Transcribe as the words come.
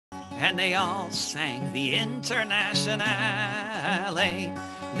and they all sang the Internationale.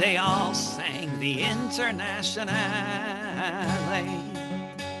 They all sang the Internationale.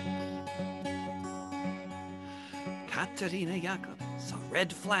 Katerina Jakob saw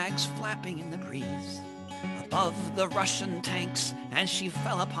red flags flapping in the breeze above the Russian tanks, and she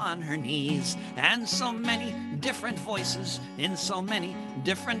fell upon her knees. And so many different voices in so many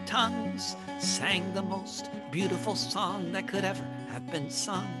different tongues sang the most beautiful song that could ever have been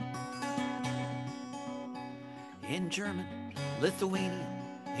sung. In German, Lithuanian,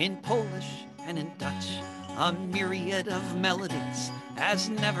 in Polish, and in Dutch, a myriad of melodies as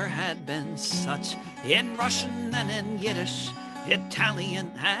never had been such. In Russian and in Yiddish,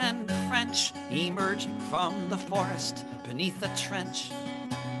 Italian and French, emerging from the forest beneath the trench.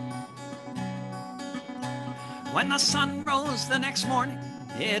 When the sun rose the next morning,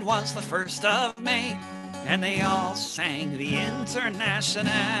 it was the 1st of May, and they all sang the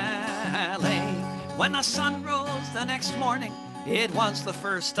Internationale. When the sun rose the next morning, it was the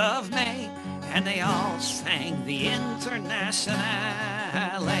 1st of May, and they all sang the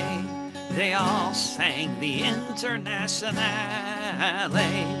Internationale. They all sang the Internationale.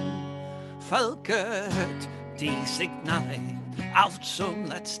 Folgert die Signale auf zum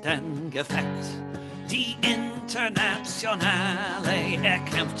letzten Gefecht. Die Internationale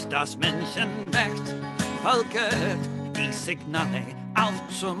erkämpft das Menschenrecht. Folgert die Signale auf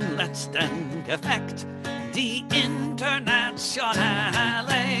zum letzten Gefecht. Die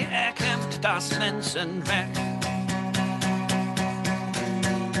Internationale erkämpft das Menschenrecht.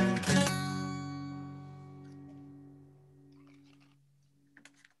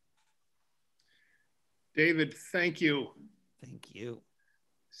 David, thank you. Thank you.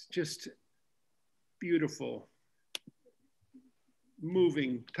 It's just beautiful,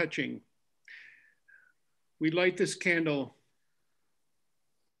 moving, touching. We light this candle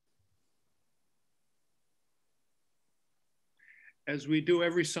as we do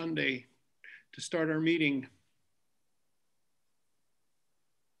every Sunday to start our meeting.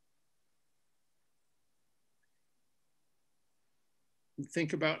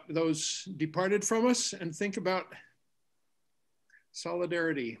 Think about those departed from us and think about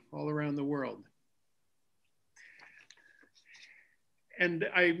solidarity all around the world. And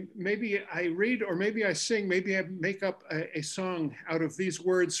maybe I read, or maybe I sing, maybe I make up a song out of these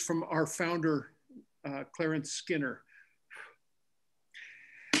words from our founder, Clarence Skinner.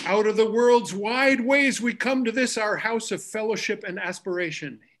 Out of the world's wide ways we come to this, our house of fellowship and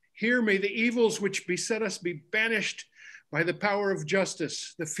aspiration. Here may the evils which beset us be banished by the power of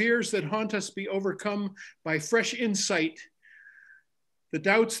justice, the fears that haunt us be overcome by fresh insight, the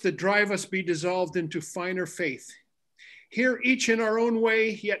doubts that drive us be dissolved into finer faith. Here, each in our own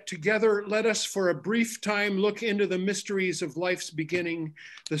way, yet together, let us for a brief time look into the mysteries of life's beginning,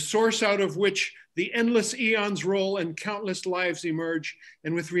 the source out of which the endless eons roll and countless lives emerge,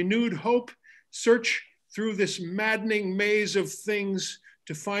 and with renewed hope, search through this maddening maze of things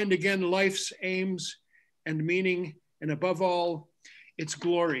to find again life's aims and meaning, and above all, its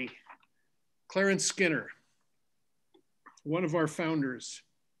glory. Clarence Skinner, one of our founders.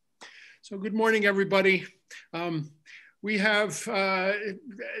 So good morning, everybody. We have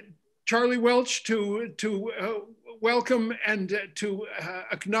Charlie Welch to welcome and to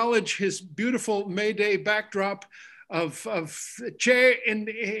acknowledge his beautiful May Day backdrop of Che,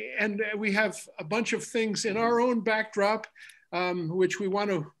 and we have a bunch of things in our own backdrop, which we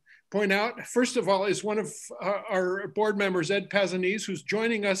want to point out. First of all is one of our board members, Ed Pazanese, who's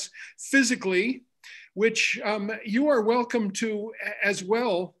joining us physically, which you are welcome to as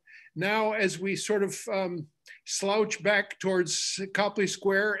well now as we sort of slouch back towards Copley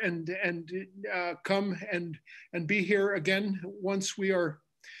Square and come and be here again once we are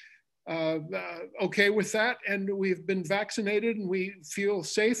okay with that, and we've been vaccinated and we feel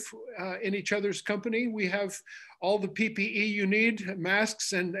safe in each other's company. We have all the PPE you need,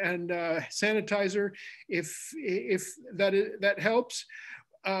 masks and sanitizer, if that helps.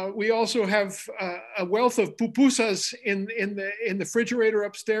 We also have a wealth of pupusas in the refrigerator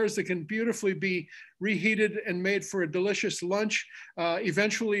upstairs that can beautifully be reheated and made for a delicious lunch.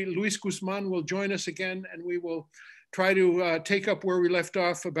 Eventually, Luis Guzman will join us again, and we will try to take up where we left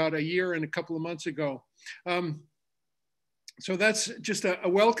off about a year and a couple of months ago. So that's just a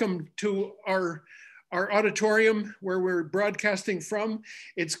welcome to our auditorium where we're broadcasting from.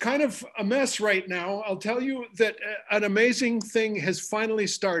 It's kind of a mess right now. I'll tell you that an amazing thing has finally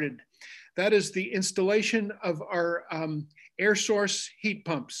started. That is the installation of our air source heat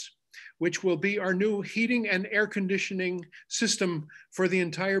pumps, which will be our new heating and air conditioning system for the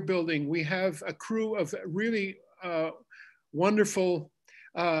entire building. We have a crew of really wonderful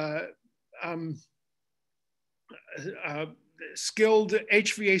skilled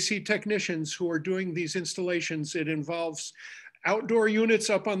HVAC technicians who are doing these installations. It involves outdoor units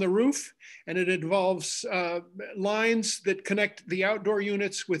up on the roof, and it involves lines that connect the outdoor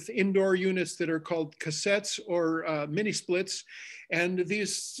units with indoor units that are called cassettes or mini splits. And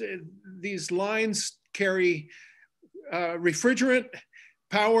these lines carry refrigerant,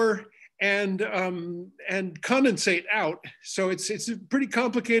 power, and condensate out. So it's a pretty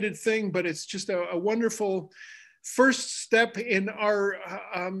complicated thing, but it's just a wonderful first step in our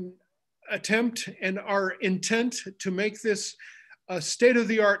attempt and our intent to make this a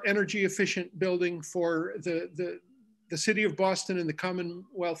state-of-the-art energy efficient building for the city of Boston and the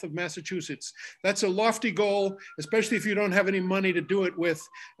Commonwealth of Massachusetts. That's a lofty goal, especially if you don't have any money to do it with,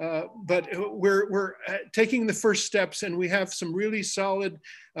 but we're taking the first steps, and we have some really solid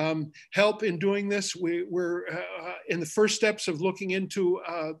help in doing this. We're in the first steps of looking into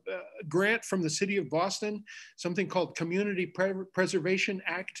a grant from the city of Boston, something called Community Preservation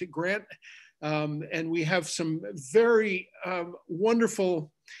Act grant. And we have some very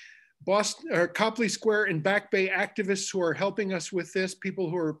wonderful Boston or Copley Square and Back Bay activists who are helping us with this,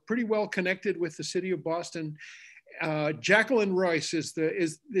 people who are pretty well connected with the city of Boston. Jacqueline Royce is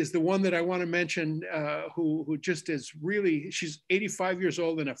the one that I want to mention, who just is really, she's 85 years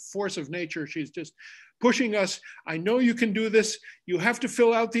old and a force of nature. She's just pushing us. I know you can do this. You have to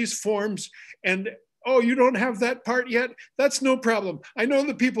fill out these forms, and oh, you don't have that part yet? That's no problem. I know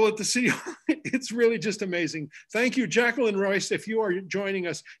the people at the city. It's really just amazing. Thank you, Jacqueline Royce, if you are joining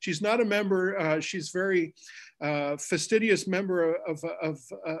us. She's not a member. She's very fastidious member of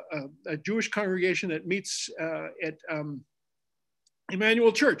a Jewish congregation that meets at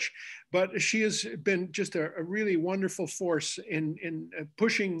Emmanuel Church. But she has been just a really wonderful force in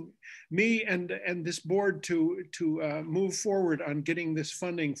pushing me and this board to move forward on getting this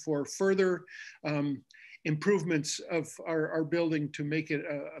funding for further improvements of our building to make it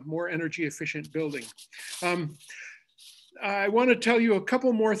a more energy efficient building. I want to tell you a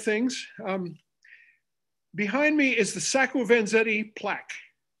couple more things. Behind me is the Sacco Vanzetti plaque.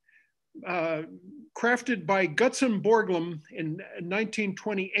 Crafted by Gutzon Borglum in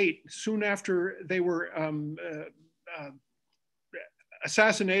 1928, soon after they were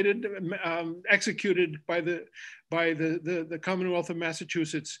assassinated, executed by the Commonwealth of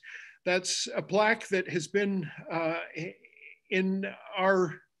Massachusetts. That's a plaque that has been in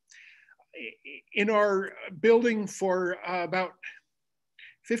our building for about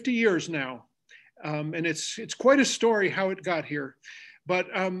 50 years now, and it's quite a story how it got here. But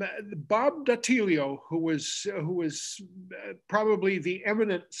Bob Datilio, who was probably the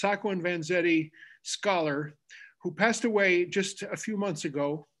eminent Sacco and Vanzetti scholar, who passed away just a few months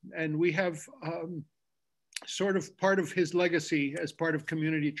ago, and we have sort of part of his legacy as part of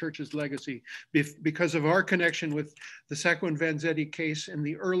Community Church's legacy because of our connection with the Sacco and Vanzetti case in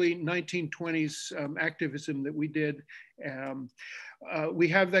the early 1920s activism that we did. We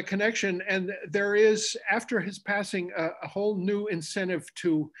have that connection, and there is, after his passing, a whole new incentive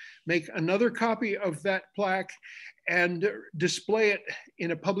to make another copy of that plaque and display it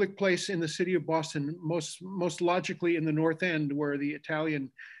in a public place in the city of Boston, most logically in the North End, where the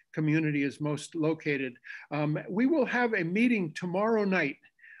Italian community is most located. We will have a meeting tomorrow night.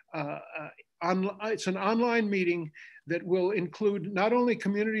 It's an online meeting that will include not only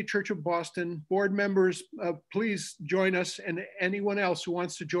Community Church of Boston, board members, please join us, and anyone else who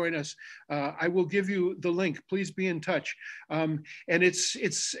wants to join us. I will give you the link, please be in touch. And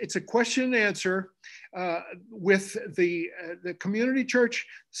it's a question and answer with the Community Church,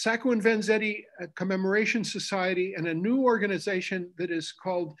 Sacco and Vanzetti Commemoration Society, and a new organization that is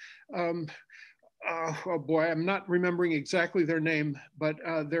called, oh boy, I'm not remembering exactly their name, but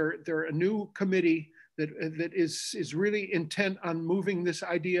they're a new committee that is really intent on moving this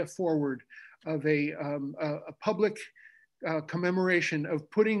idea forward of a public commemoration, of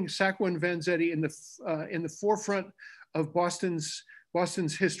putting Sacco and Vanzetti in the forefront of Boston's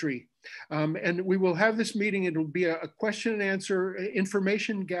history. And we will have this meeting. It'll be a question and answer,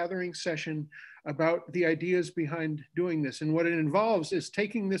 information gathering session about the ideas behind doing this. And what it involves is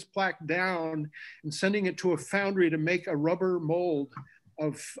taking this plaque down and sending it to a foundry to make a rubber mold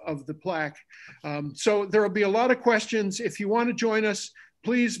of the plaque. So there will be a lot of questions. If you want to join us,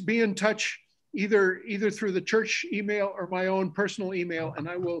 please be in touch either through the church email or my own personal email, and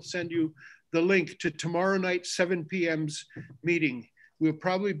I will send you the link to tomorrow night, 7 p.m.'s meeting. We'll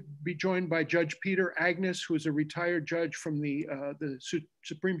probably be joined by Judge Peter Agnes, who is a retired judge from the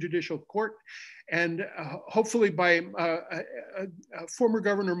Supreme Judicial Court, and hopefully by former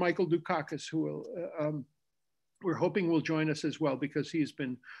Governor Michael Dukakis, who will we're hoping will join us as well, because he's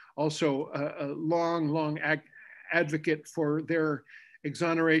been also a long advocate for their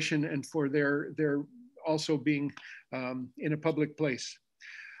exoneration and for their also being in a public place.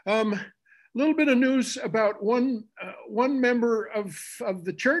 Little bit of news about one member of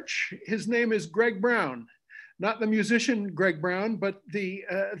the church. His name is Greg Brown, not the musician Greg Brown, but the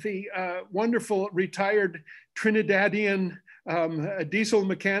wonderful retired Trinidadian diesel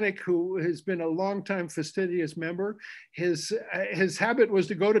mechanic who has been a longtime fastidious member. His habit was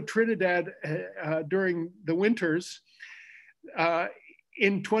to go to Trinidad during the winters.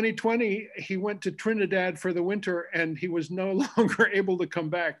 In 2020, he went to Trinidad for the winter, and he was no longer able to come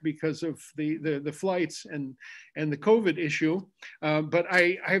back because of the flights and the COVID issue. But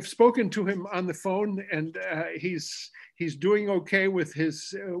I've spoken to him on the phone, and he's doing okay with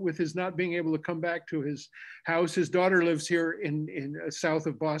his not being able to come back to his house. His daughter lives here in south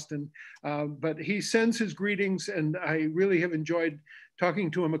of Boston, but he sends his greetings, and I really have enjoyed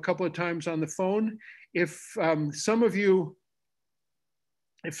talking to him a couple of times on the phone. If some of you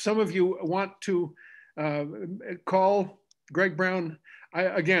want to call Greg Brown,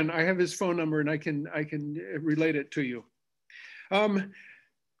 I have his phone number, and I can relate it to you.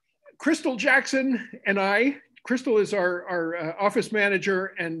 Crystal Jackson and Crystal is our office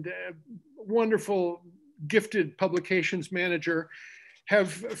manager and wonderful, gifted publications manager,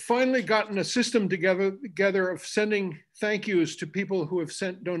 have finally gotten a system together of sending thank yous to people who have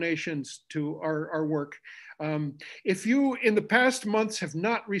sent donations to our work. If you, in the past months, have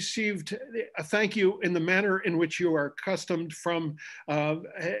not received a thank you in the manner in which you are accustomed from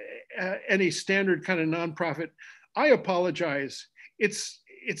any standard kind of nonprofit, I apologize.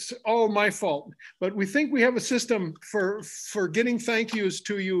 It's all my fault, but we think we have a system for getting thank yous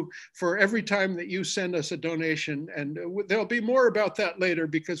to you for every time that you send us a donation. And there'll be more about that later,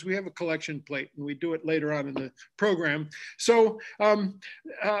 because we have a collection plate and we do it later on in the program. So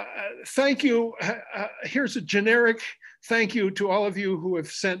thank you. Here's a generic thank you to all of you who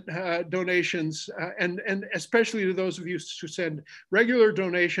have sent donations, and especially to those of you who send regular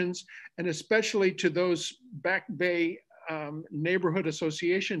donations, and especially to those Back Bay neighborhood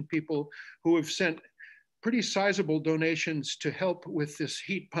association people who have sent pretty sizable donations to help with this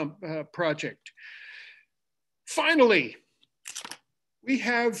heat pump project. Finally, we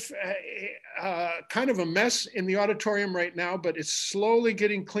have kind of a mess in the auditorium right now, but it's slowly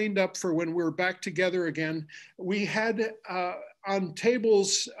getting cleaned up for when we're back together again. We had on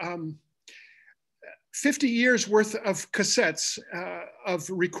tables 50 years worth of cassettes of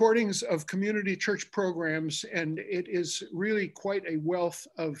recordings of community church programs, and it is really quite a wealth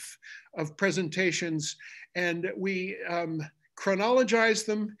of presentations. And we chronologize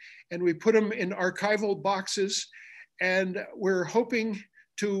them, and we put them in archival boxes, and we're hoping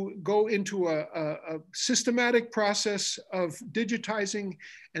to go into a systematic process of digitizing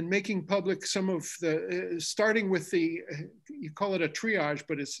and making public some of the, starting with the, you call it a triage,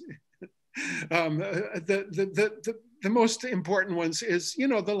 but it's, the most important ones is, you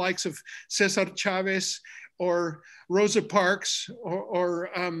know, the likes of Cesar Chavez or Rosa Parks or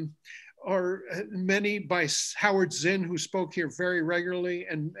many by Howard Zinn, who spoke here very regularly,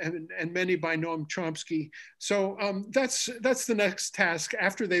 and many by Noam Chomsky. So that's the next task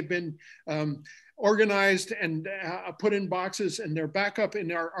after they've been organized and put in boxes, and they're back up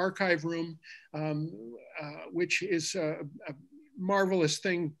in our archive room, which is a marvelous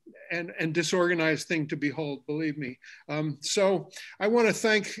thing and disorganized thing to behold, believe me. So I want to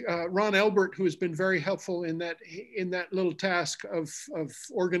thank Ron Elbert, who has been very helpful in that little task of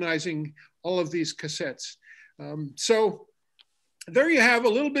organizing all of these cassettes. So there you have a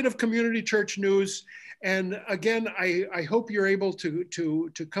little bit of community church news. And again, I hope you're able to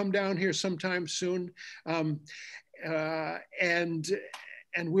come down here sometime soon. And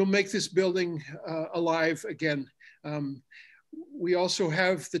we'll make this building alive again. We also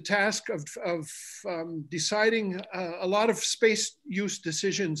have the task of deciding a lot of space use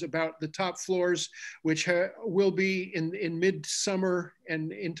decisions about the top floors, which will be in midsummer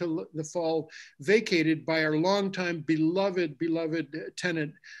and into the fall, vacated by our longtime beloved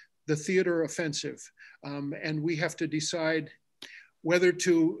tenant, the Theater Offensive. And we have to decide whether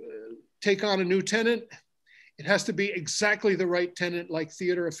to take on a new tenant. It has to be exactly the right tenant, like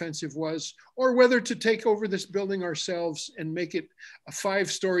Theater Offensive was, or whether to take over this building ourselves and make it a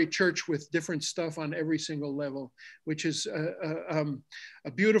 5-story church with different stuff on every single level, which is a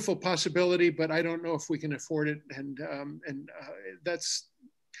beautiful possibility, but I don't know if we can afford it. And that's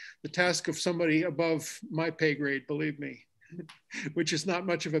the task of somebody above my pay grade, believe me, which is not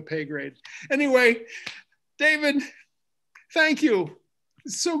much of a pay grade. Anyway, David, thank you.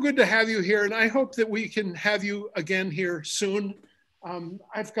 It's so good to have you here, and I hope that we can have you again here soon.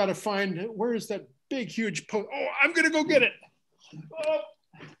 I've got to find, where is that big, huge post? Oh, I'm going to go get it.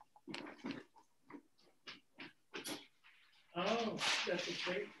 Oh, that's a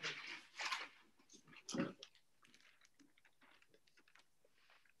great thing.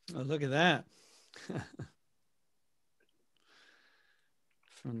 Oh, look at that.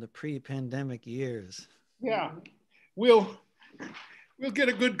 From the pre-pandemic years. Yeah, we'll get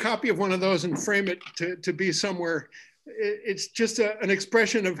a good copy of one of those and frame it to be somewhere. It's just an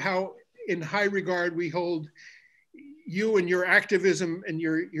expression of how in high regard we hold you and your activism and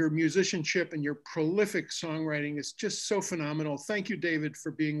your musicianship and your prolific songwriting. Is just so phenomenal. Thank you, David,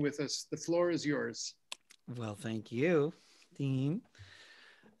 for being with us. The floor is yours. Well, thank you, Dean.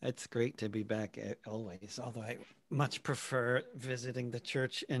 It's great to be back always, although I much prefer visiting the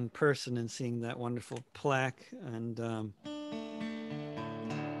church in person and seeing that wonderful plaque. And,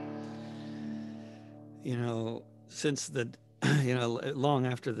 you know, since the, you know, long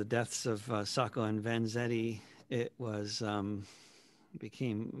after the deaths of Sacco and Vanzetti, it was,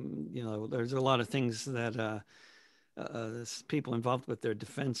 became, you know, there's a lot of things that people involved with their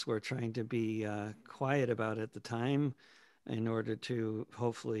defense were trying to be quiet about at the time, in order to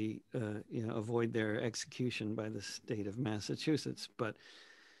hopefully, you know, avoid their execution by the state of Massachusetts. But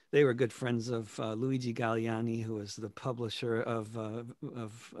they were good friends of Luigi Galliani, who was the publisher of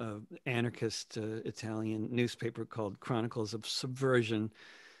anarchist Italian newspaper called Chronicles of Subversion.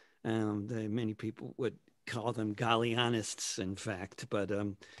 Many people would call them Gallianists, in fact, but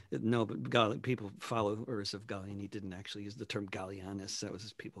no, but people, followers of Galliani, didn't actually use the term Gallianists. That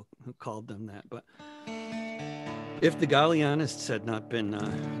was people who called them that. But if the Gallianists had not been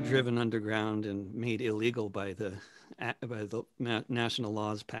driven underground and made illegal by the national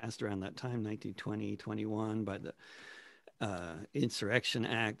laws passed around that time, 1920, 21, by the Insurrection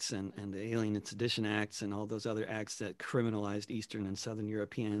Acts and the Alien and Sedition Acts and all those other acts that criminalized Eastern and Southern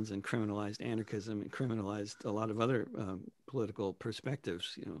Europeans and criminalized anarchism and criminalized a lot of other political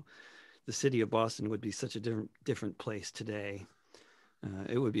perspectives, you know, the city of Boston would be such a different place today.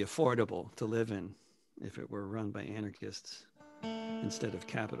 It would be affordable to live in if it were run by anarchists instead of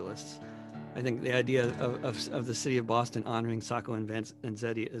capitalists. I think the idea of the city of Boston honoring Sacco and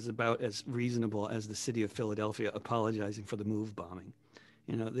Vanzetti is about as reasonable as the city of Philadelphia apologizing for the MOVE bombing.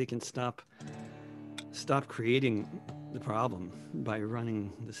 You know, they can stop creating the problem by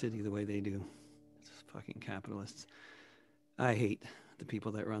running the city the way they do. It's fucking capitalists. I hate the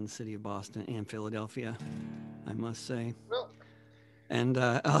people that run the city of Boston and Philadelphia, I must say. Well, and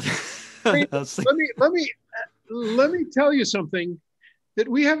let me tell you something, that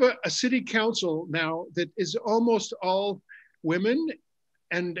we have a city council now that is almost all women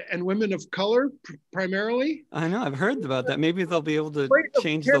and women of color primarily. I know, I've heard about that. Maybe they'll be able to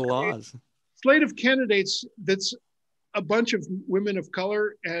change the laws. Slate of candidates that's a bunch of women of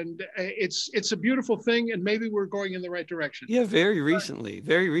color, and it's a beautiful thing, and maybe we're going in the right direction. Yeah, very recent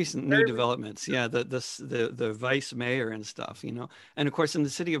new developments. Yeah, the vice mayor and stuff, you know. And of course, in the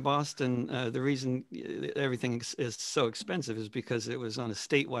city of Boston, the reason everything is so expensive is because it was on a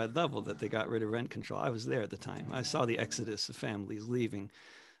statewide level that they got rid of rent control. I was there at the time. I saw the exodus of families leaving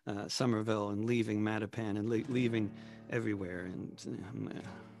Somerville and leaving Mattapan and leaving everywhere, and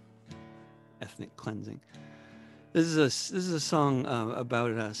ethnic cleansing. This is a song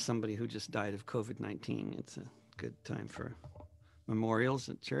about somebody who just died of COVID-19. It's a good time for memorials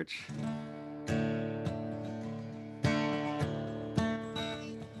at church.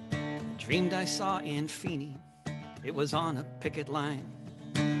 Dreamed I saw Aunt Feeney. It was on a picket line,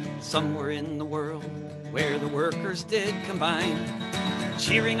 somewhere in the world where the workers did combine,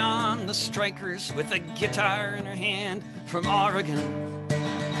 cheering on the strikers with a guitar in her hand, from Oregon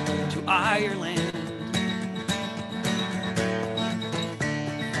to Ireland.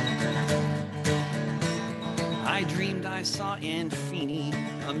 I dreamed I saw Aunt Feeney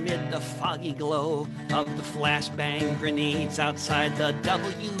amid the foggy glow of the flashbang grenades outside the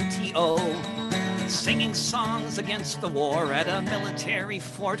WTO, singing songs against the war at a military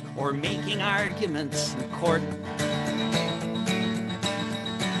fort or making arguments in court.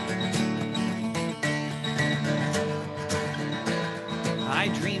 I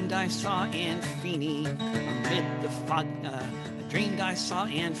dreamed I saw Aunt Feeney amid the fog. I dreamed I saw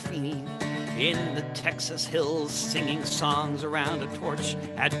Aunt Feeney in the Texas hills, singing songs around a torch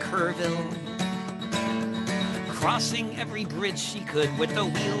at Kerrville, crossing every bridge she could with the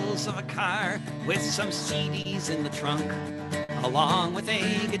wheels of a car, with some CDs in the trunk, along with a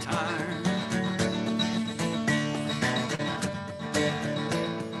guitar.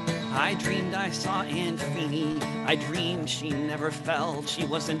 I I dreamed I saw Aunt Feeny. I dreamed she never fell. She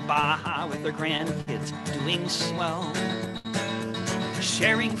was in Baja with her grandkids doing swell,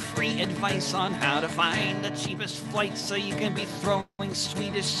 sharing free advice on how to find the cheapest flight so you can be throwing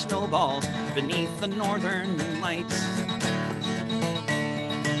Swedish snowballs beneath the northern lights.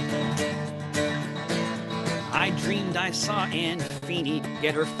 I dreamed I saw Aunt Feeny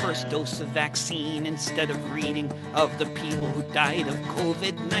get her first dose of vaccine instead of reading of the people who died of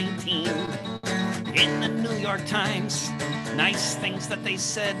COVID-19 in the New York Times. Nice things that they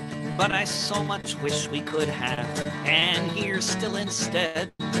said, but I so much wish we could have, and here still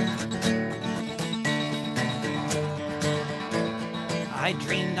instead. I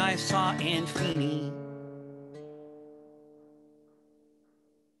dreamed I saw Aunt Feeny.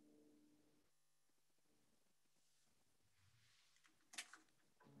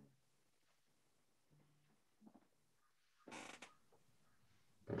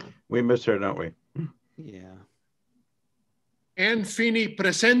 We miss her, don't we? Yeah. Aunt Feeny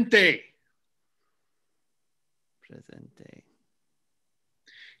presente. Presente.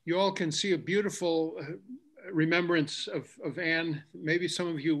 You all can see a beautiful remembrance of Anne. Maybe some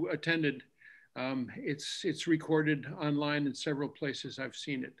of you attended. It's recorded online in several places. I've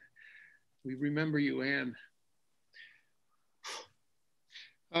seen it. We remember you, Anne.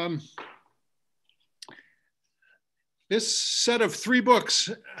 This set of 3 books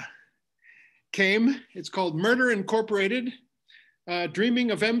came. It's called Murder Incorporated.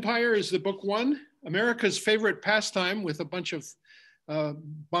 Dreaming of Empire is the book 1. America's Favorite Pastime, with a bunch of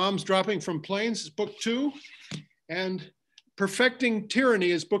bombs dropping from planes, is book 2. And Perfecting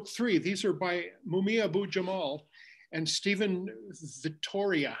Tyranny is book 3. These are by Mumia Abu Jamal and Stephen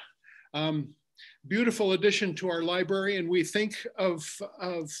Vittoria. Beautiful addition to our library. And we think of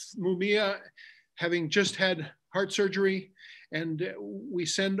Mumia having just had heart surgery, and we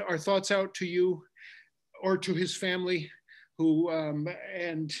send our thoughts out to you or to his family, who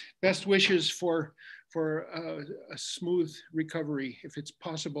and best wishes for a smooth recovery, if it's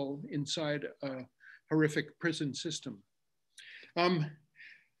possible, inside a horrific prison system.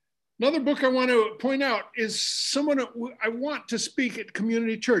 Another book I want to point out is someone I want to speak at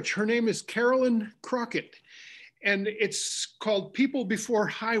Community Church. Her name is Carolyn Crockett, and it's called People Before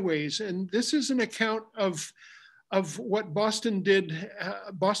Highways. And this is an account of what Boston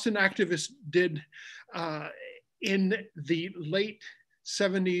activists did in the late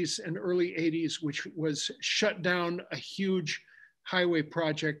 70s and early 80s, which was shut down a huge highway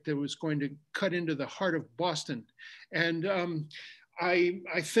project that was going to cut into the heart of Boston. And I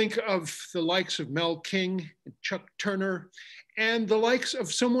think of the likes of Mel King and Chuck Turner, and the likes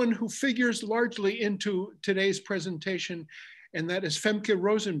of someone who figures largely into today's presentation, and that is Femke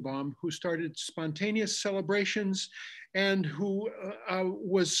Rosenbaum, who started spontaneous celebrations and who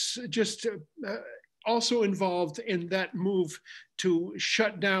was just also involved in that move to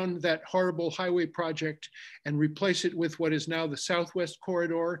shut down that horrible highway project and replace it with what is now the Southwest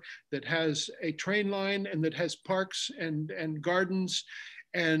Corridor, that has a train line and that has parks and gardens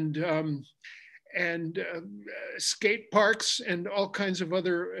and skate parks and all kinds of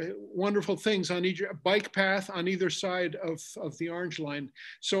other wonderful things on each bike path on either side of the Orange Line.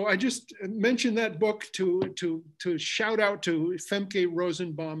 So I just mentioned that book to shout out to Femke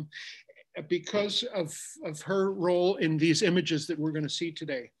Rosenbaum, because of her role in these images that we're going to see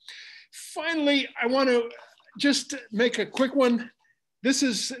today. Finally, I want to just make a quick one. This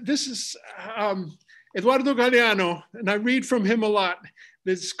is Eduardo Galeano, and I read from him a lot.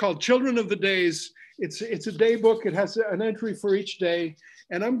 It's called Children of the Days. It's a day book. It has an entry for each day,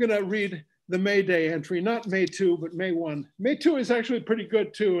 and I'm going to read the May Day entry, not May 2, but May 1. May 2 is actually pretty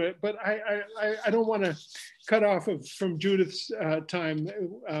good too, but I don't want to cut off from Judith's time.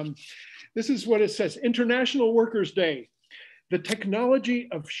 This is what it says: International Workers' Day, the technology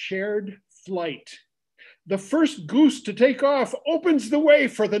of shared flight. The first goose to take off opens the way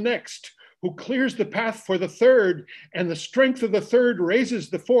for the next, who clears the path for the third, and the strength of the third raises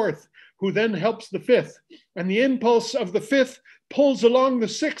the fourth, who then helps the fifth. And the impulse of the fifth pulls along the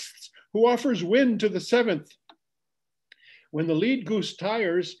sixth, who offers wind to the seventh. When the lead goose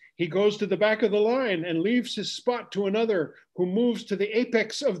tires, he goes to the back of the line and leaves his spot to another, who moves to the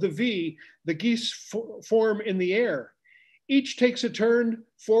apex of the V. The geese form in the air. Each takes a turn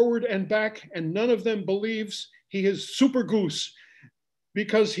forward and back, and none of them believes he is super goose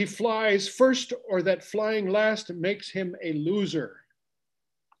because he flies first, or that flying last makes him a loser.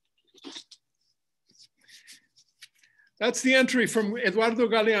 That's the entry from Eduardo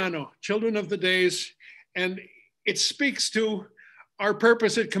Galeano, Children of the Days. And it speaks to our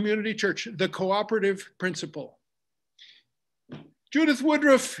purpose at Community Church, the cooperative principle. Judith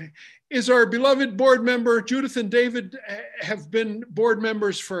Woodruff is our beloved board member. Judith and David have been board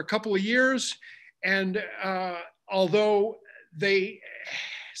members for a couple of years. And although they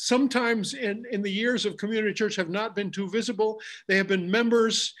sometimes in the years of community church have not been too visible, they have been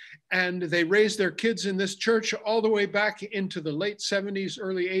members and they raised their kids in this church all the way back into the late 70s,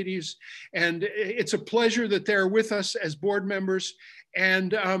 early 80s. And it's a pleasure that they're with us as board members.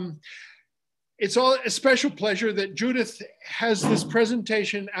 And it's all a special pleasure that Judith has this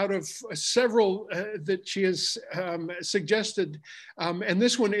presentation out of several that she has suggested. And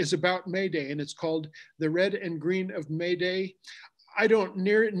this one is about May Day, and it's called The Red and Green of May Day. I don't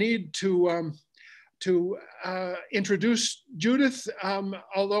need to introduce Judith,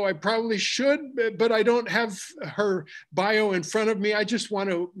 although I probably should, but I don't have her bio in front of me. I just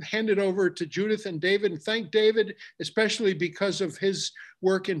want to hand it over to Judith and David, and thank David, especially because of his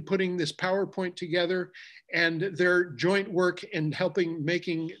work in putting this PowerPoint together and their joint work in helping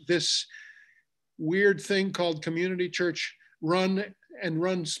making this weird thing called community church run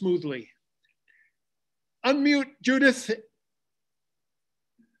smoothly. Unmute, Judith.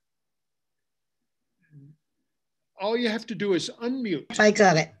 All you have to do is unmute. I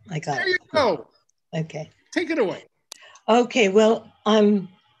got it. I got it. There you go. Okay. Take it away. Okay. Well, I'm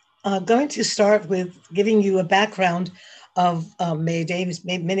going to start with giving you a background of May Day.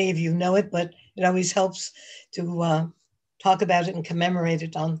 Many of you know it, but it always helps to talk about it and commemorate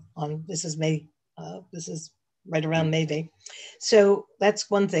it on this is May. This is right around May Day. So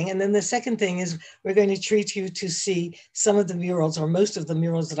that's one thing. And then the second thing is we're going to treat you to see some of the murals, or most of the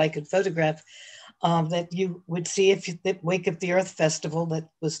murals that I could photograph, that you would see if you Wake Up the Earth Festival that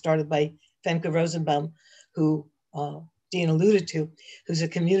was started by Femke Rosenbaum, who Dean alluded to, who's a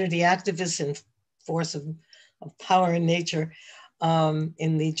community activist and force of power in nature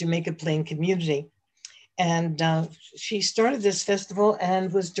in the Jamaica Plain community. And she started this festival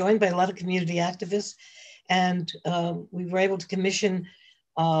and was joined by a lot of community activists. And we were able to commission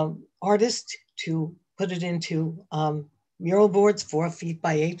artists to put it into mural boards 4 feet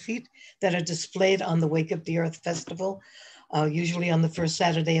by 8 feet that are displayed on the Wake Up the Earth Festival, usually on the first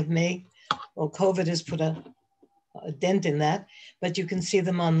Saturday of May. Well, COVID has put a dent in that, but you can see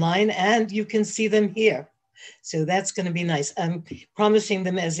them online and you can see them here. So that's going to be nice. I'm promising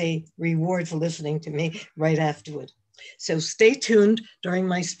them as a reward for listening to me right afterward. So stay tuned during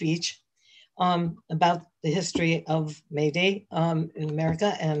my speech about the history of May Day in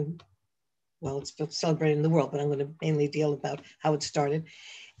America, and well, it's celebrated in the world, but I'm going to mainly deal about how it started.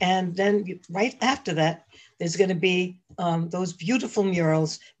 And then right after that, there's going to be those beautiful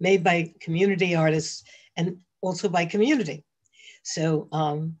murals made by community artists and also by community. So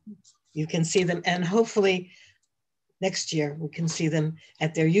you can see them, and hopefully next year we can see them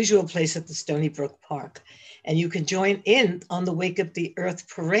at their usual place at the Stony Brook Park. And you can join in on the Wake Up the Earth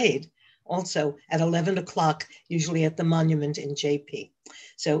Parade also at 11 o'clock, usually at the monument in JP.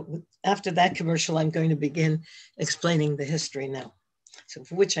 So after that commercial, I'm going to begin explaining the history now. So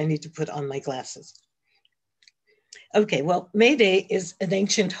for which I need to put on my glasses. Okay, well, May Day is an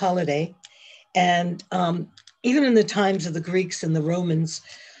ancient holiday. And even in the times of the Greeks and the Romans,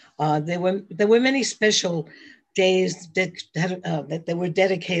 there were many special days that were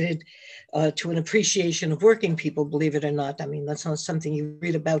dedicated to an appreciation of working people, believe it or not. I mean, that's not something you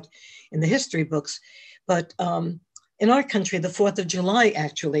read about in the history books. But in our country, the 4th of July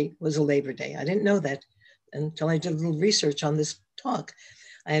actually was a Labor Day. I didn't know that until I did a little research on this talk.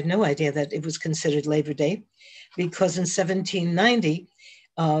 I had no idea that it was considered Labor Day, because in 1790,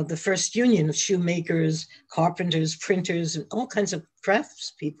 the first union of shoemakers, carpenters, printers, and all kinds of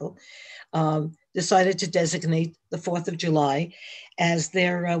craftspeople decided to designate the 4th of July as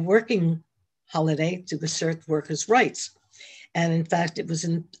their working holiday to assert workers' rights. And in fact, it was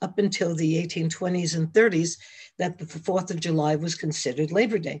up until the 1820s and 30s that the 4th of July was considered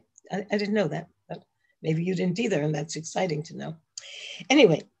Labor Day. I didn't know that, but maybe you didn't either, and that's exciting to know.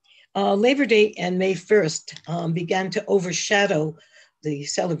 Anyway, Labor Day and May 1st began to overshadow the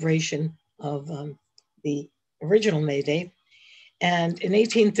celebration of the original May Day. And in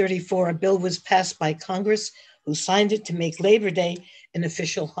 1834, a bill was passed by Congress, who signed it to make Labor Day an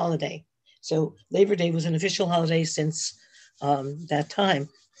official holiday. So Labor Day was an official holiday since that time.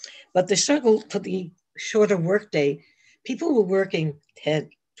 But the struggle for the shorter workday, people were working 10,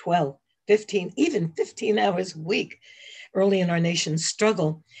 12, 15, even 15 hours a week early in our nation's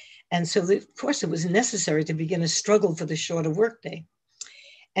struggle. And so, of course, it was necessary to begin a struggle for the shorter workday.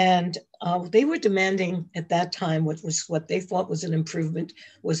 And they were demanding at that time what they thought was an improvement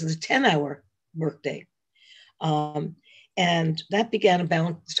was the 10-hour workday. And that began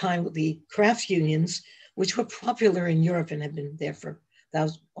about the time the craft unions which were popular in Europe and had been there for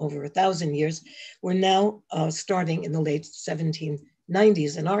over 1,000 years, were now starting in the late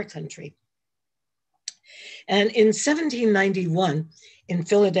 1790s in our country. And in 1791, in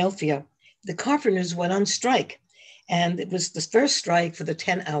Philadelphia, the carpenters went on strike. And it was the first strike for the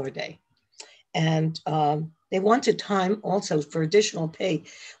 10-hour day. And they wanted time also for additional pay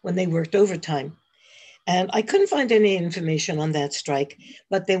when they worked overtime. And I couldn't find any information on that strike,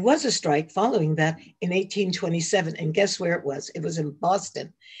 but there was a strike following that in 1827. And guess where it was? It was in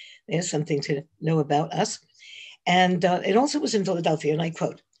Boston. There's something to know about us. And it also was in Philadelphia, and I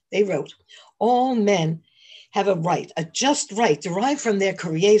quote, they wrote, all men have a right, a just right derived from their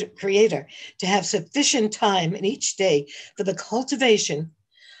creator to have sufficient time in each day for the cultivation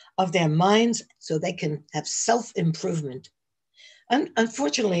of their minds so they can have self-improvement.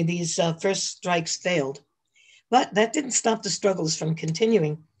 Unfortunately, these first strikes failed, but that didn't stop the struggles from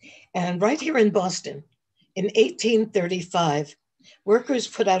continuing. And right here in Boston, in 1835, workers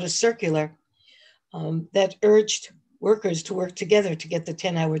put out a circular that urged workers to work together to get the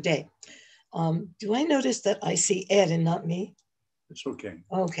 10-hour day. Do I notice that I see Ed and not me? It's okay.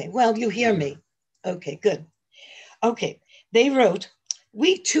 Okay, well, you hear me. Okay, good. Okay, they wrote,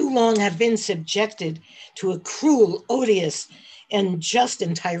 we too long have been subjected to a cruel, odious, unjust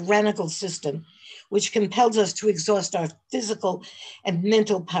and tyrannical system, which compels us to exhaust our physical and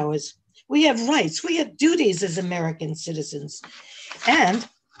mental powers. We have rights, we have duties as American citizens. And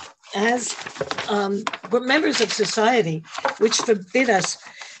as members of society, which forbid us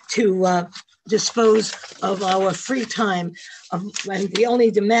to dispose of our free time, and we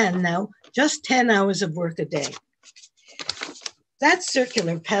only demand now just 10 hours of work a day. That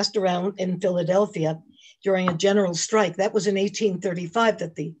circular passed around in Philadelphia during a general strike. That was in 1835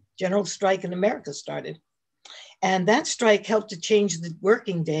 that the general strike in America started. And that strike helped to change the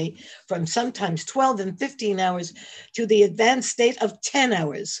working day from sometimes 12 and 15 hours to the advanced state of 10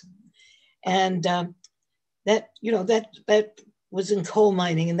 hours. And that was in coal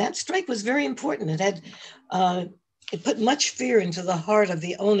mining. And that strike was very important. It had, it put much fear into the heart of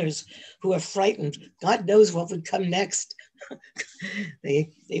the owners who were frightened. God knows what would come next. They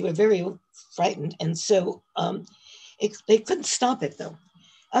were very frightened. And so they couldn't stop it though.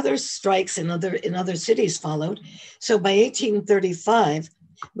 Other strikes in other cities followed. So by 1835,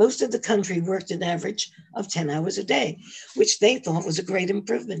 most of the country worked an average of 10 hours a day, which they thought was a great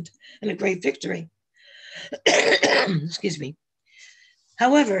improvement and a great victory. Excuse me.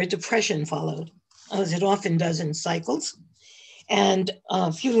 However, a depression followed, as it often does in cycles. And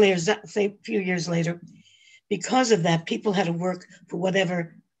a few years later, because of that, people had to work for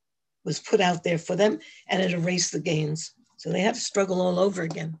whatever was put out there for them, and it erased the gains. So they had to struggle all over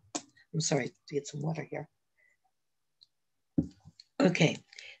again. I'm sorry to get some water here. Okay,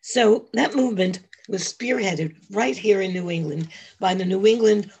 so that movement was spearheaded right here in New England by the New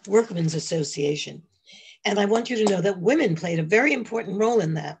England Workmen's Association. And I want you to know that women played a very important role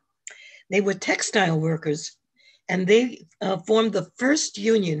in that. They were textile workers, and they formed the first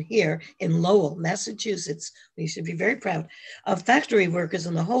union here in Lowell, Massachusetts. We should be very proud of factory workers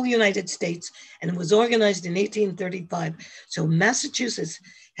in the whole United States, and it was organized in 1835. So Massachusetts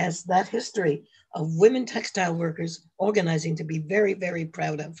has that history of women textile workers organizing to be very, very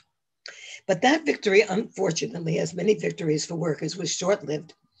proud of. But that victory, unfortunately, as many victories for workers, was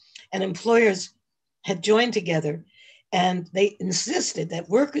short-lived, and employers had joined together. And they insisted that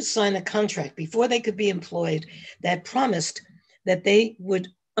workers sign a contract before they could be employed that promised that they would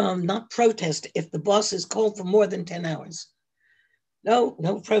not protest if the bosses called for more than 10 hours.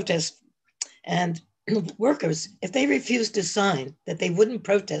 No protest. And workers, if they refused to sign that they wouldn't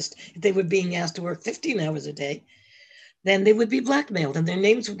protest if they were being asked to work 15 hours a day, then they would be blackmailed and their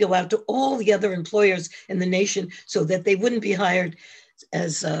names would go out to all the other employers in the nation so that they wouldn't be hired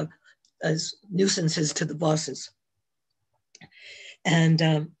as nuisances to the bosses.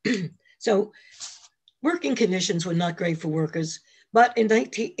 And so working conditions were not great for workers, but in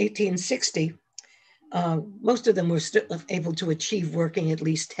 1860, most of them were still able to achieve working at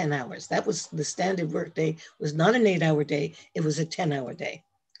least 10 hours. That was the standard work day. It was not an 8-hour day, it was a 10-hour day.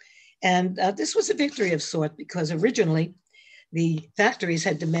 And this was a victory of sort because originally the factories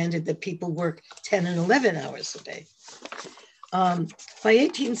had demanded that people work 10 and 11 hours a day. By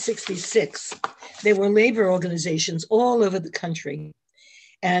 1866, there were labor organizations all over the country.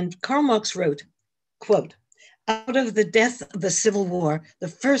 And Karl Marx wrote, quote, out of the death of the Civil War, the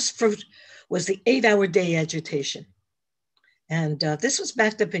first fruit was the 8-hour day agitation. And this was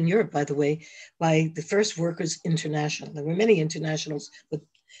backed up in Europe, by the way, by the first Workers' International. There were many internationals,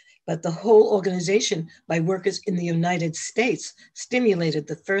 but but the whole organization by workers in the United States stimulated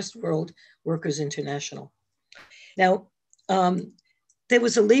the First World Workers International. Now, there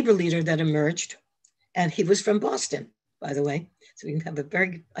was a labor leader that emerged, and he was from Boston, by the way. So we can have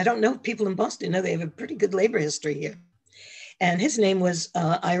I don't know if people in Boston know they have a pretty good labor history here. And his name was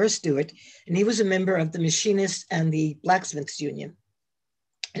Ira Stewart, and he was a member of the Machinists and the Blacksmiths Union.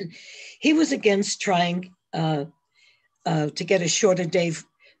 And he was against trying to get a shorter day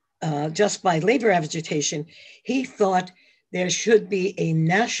just by labor agitation. He thought there should be a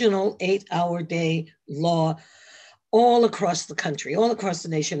national 8-hour day law all across the country, all across the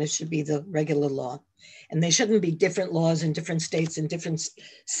nation. It should be the regular law. And there shouldn't be different laws in different states and different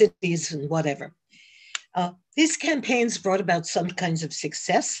cities and whatever. These campaigns brought about some kinds of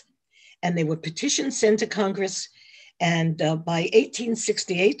success, and there were petitions sent to Congress. And by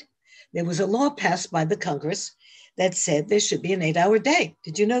 1868, there was a law passed by the Congress that said there should be an 8-hour day.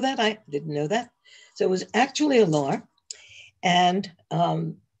 Did you know that? I didn't know that. So it was actually a law. And,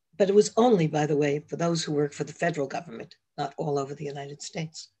 but it was only, by the way, for those who work for the federal government, not all over the United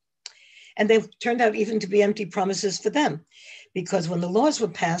States. And they turned out even to be empty promises for them, because when the laws were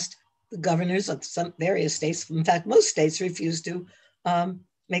passed, the governors of some various states, in fact, most states, refused to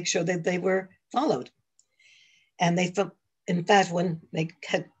make sure that they were followed. And they, in fact, when they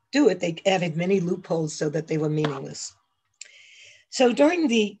had do it, they added many loopholes so that they were meaningless. So during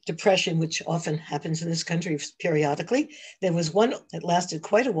the Depression, which often happens in this country periodically, there was one that lasted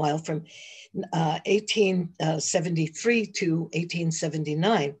quite a while from 1873 to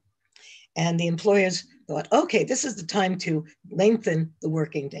 1879. And the employers thought, okay, this is the time to lengthen the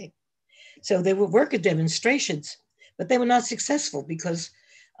working day. So there were worker demonstrations, but they were not successful because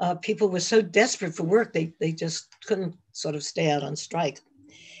people were so desperate for work, they just couldn't sort of stay out on strike.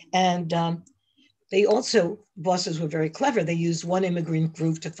 And they also, bosses were very clever. They used one immigrant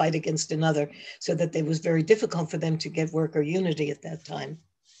group to fight against another so that it was very difficult for them to get worker unity at that time.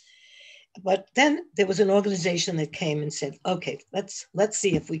 But then there was an organization that came and said, okay, let's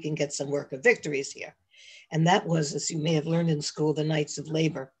see if we can get some worker victories here. And that was, as you may have learned in school, the Knights of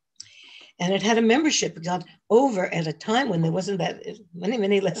Labor. And it had a membership. It got over, at a time when there wasn't that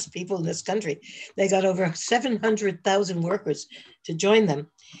many less people in this country. They got over 700,000 workers to join them.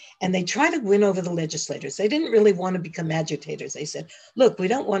 And they tried to win over the legislators. They didn't really want to become agitators. They said, look, we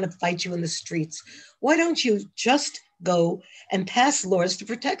don't want to fight you in the streets. Why don't you just go and pass laws to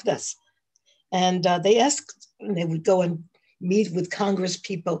protect us? And they asked, and they would go and meet with Congress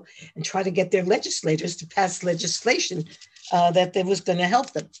people and try to get their legislators to pass legislation that was going to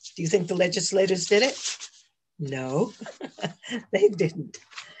help them. Do you think the legislators did it? No, they didn't.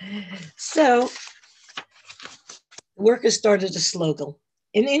 So workers started a slogan: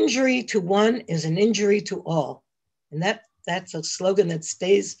 an injury to one is an injury to all. And that's a slogan that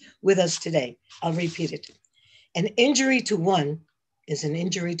stays with us today. I'll repeat it. An injury to one is an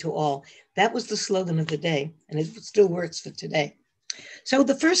injury to all. That was the slogan of the day, and it still works for today. So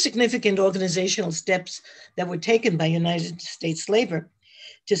the first significant organizational steps that were taken by United States labor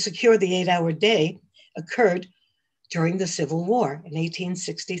to secure the 8-hour day occurred during the Civil War in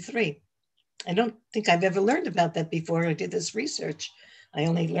 1863. I don't think I've ever learned about that before I did this research. I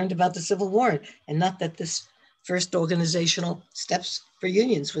only learned about the Civil War, and not that this first organizational steps for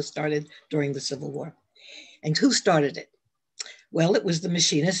unions was started during the Civil War. And who started it? Well, it was the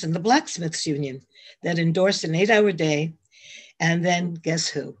Machinists and the Blacksmiths Union that endorsed an 8-hour day. And then guess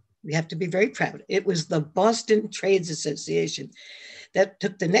who? We have to be very proud. It was the Boston Trades Association that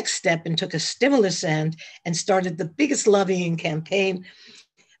took the next step and took a stimulus hand and started the biggest lobbying campaign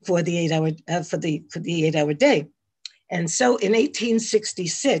for the 8-hour day. And so in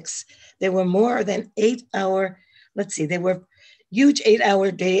 1866, there were more than 8-hour, there were huge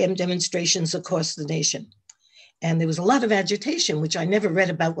 8-hour day demonstrations across the nation. And there was a lot of agitation, which I never read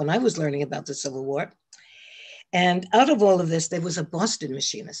about when I was learning about the Civil War. And out of all of this, there was a Boston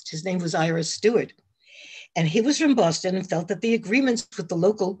machinist. His name was Ira Stewart. And he was from Boston and felt that the agreements with the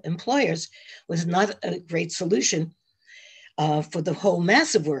local employers was not a great solution for the whole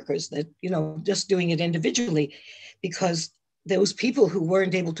mass of workers, that, just doing it individually, because those people who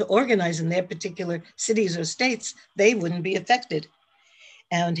weren't able to organize in their particular cities or states, they wouldn't be affected.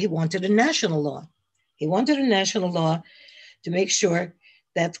 And he wanted a national law. He wanted a national law to make sure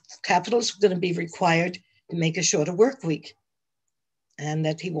that capitalists were going to be required to make a shorter work week, and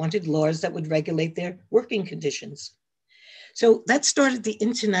that he wanted laws that would regulate their working conditions. So that started the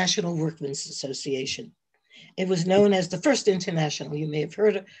International Workmen's Association. It was known as the first international. You may have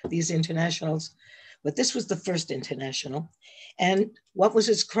heard of these internationals, but this was the first international. And what was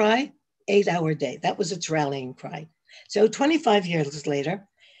its cry? 8-hour day. That was its rallying cry. So 25 years later,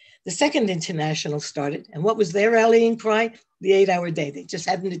 The Second International started, and what was their rallying cry? The 8-hour day. They just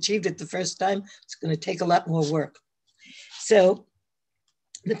hadn't achieved it the first time. It's going to take a lot more work. So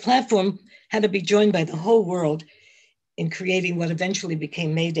the platform had to be joined by the whole world in creating what eventually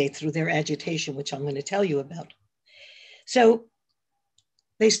became May Day through their agitation, which I'm going to tell you about. So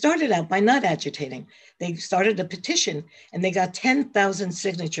they started out by not agitating. They started a petition and they got 10,000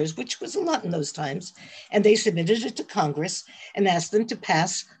 signatures, which was a lot in those times. And they submitted it to Congress and asked them to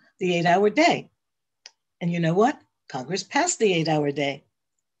pass the 8-hour day. And you know what? Congress passed the 8-hour day.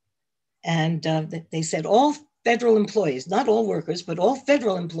 And they said all federal employees, not all workers, but all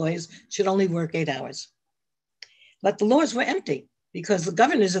federal employees should only work 8 hours. But the laws were empty because the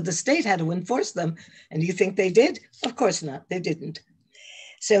governors of the state had to enforce them. And do you think they did? Of course not, they didn't.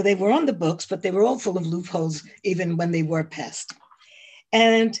 So they were on the books, but they were all full of loopholes even when they were passed.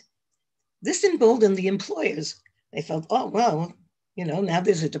 And this emboldened the employers. They felt, oh, well, you know, now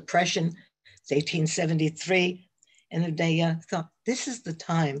there's a depression. It's 1873. And they thought, this is the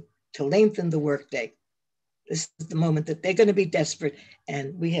time to lengthen the workday. This is the moment that they're going to be desperate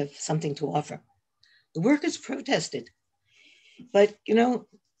and we have something to offer. The workers protested. But, you know,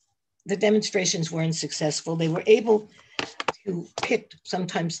 the demonstrations weren't successful. They were able to pit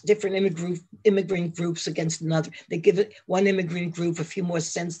sometimes different immigrant groups against another. They give it one immigrant group a few more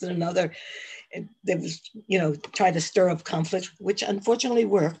cents than another. And there was, you know, try to stir up conflict, which unfortunately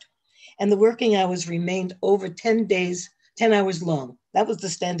worked. And the working hours remained over 10 hours long. That was the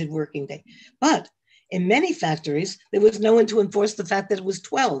standard working day. But in many factories, there was no one to enforce the fact that it was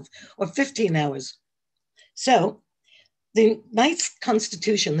 12 or 15 hours. So the Knights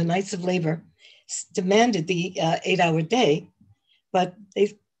Constitution, the Knights of Labor, demanded the 8-hour day, but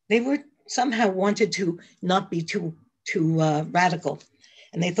they were somehow wanted to not be too radical.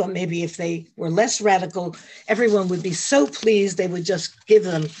 And they thought maybe if they were less radical, everyone would be so pleased they would just give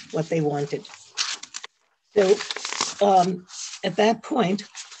them what they wanted. So at that point,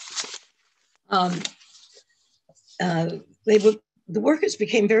 the workers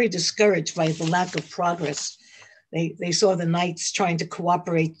became very discouraged by the lack of progress. They saw the Knights trying to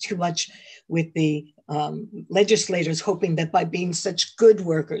cooperate too much with the legislators, hoping that by being such good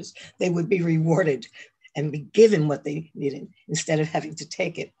workers, they would be rewarded and be given what they needed instead of having to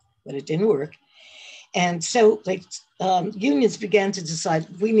take it. But it didn't work. And so unions began to decide,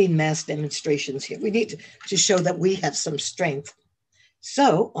 we need mass demonstrations here. We need to show that we have some strength.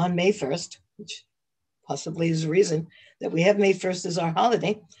 So on May 1st, which possibly is the reason that we have May 1st as our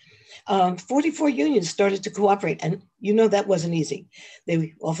holiday, 44 unions started to cooperate. And you know that wasn't easy.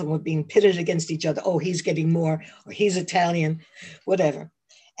 They often were being pitted against each other. Oh, he's getting more, or he's Italian, whatever.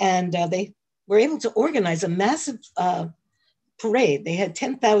 And they were able to organize a massive parade. They had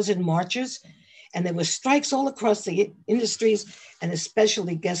 10,000 marchers, and there were strikes all across the industries, and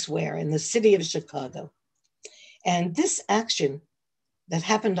especially, guess where? In the city of Chicago. And this action that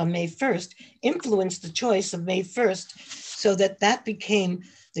happened on May 1st influenced the choice of May 1st so that that became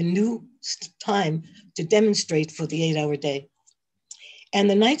the new time to demonstrate for the 8-hour day. And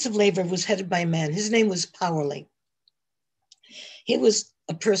the Knights of Labor was headed by a man. His name was Powerley. He was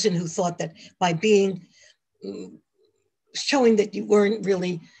a person who thought that by being, showing that you weren't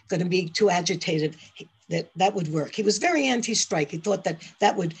really going to be too agitated, that would work. He was very anti-strike. He thought that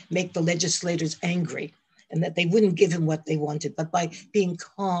that would make the legislators angry and that they wouldn't give him what they wanted, but by being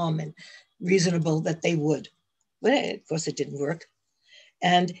calm and reasonable that they would. But of course it didn't work.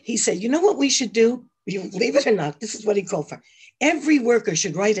 And he said, you know what we should do? You believe it or not, this is what he called for. Every worker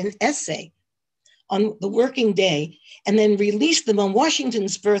should write an essay on the working day and then release them on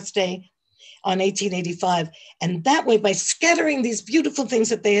Washington's birthday on 1885. And that way, by scattering these beautiful things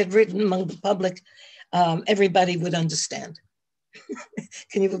that they had written among the public, everybody would understand.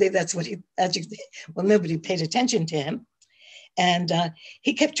 Can you believe that's what well, nobody paid attention to him. And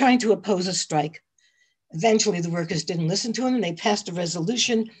he kept trying to oppose a strike. Eventually, the workers didn't listen to him. They passed a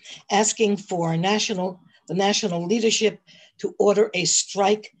resolution asking for the national leadership to order a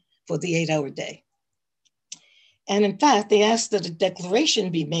strike for the 8-hour day. And in fact, they asked that a declaration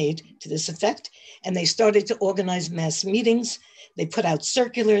be made to this effect, and they started to organize mass meetings. They put out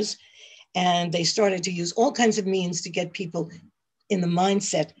circulars, and they started to use all kinds of means to get people in the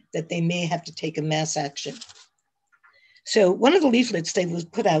mindset that they may have to take a mass action. So one of the leaflets they was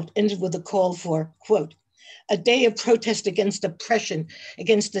put out ended with a call for, quote, a day of protest against oppression,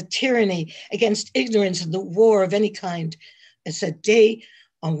 against the tyranny, against ignorance and the war of any kind. It's a day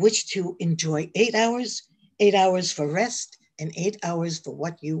on which to enjoy 8 hours, 8 hours for rest, and 8 hours for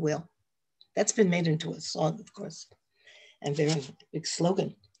what you will. That's been made into a song, of course, and very big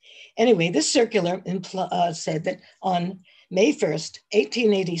slogan. Anyway, this circular said that on May 1st,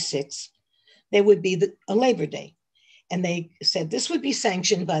 1886, there would be a Labor Day. And they said this would be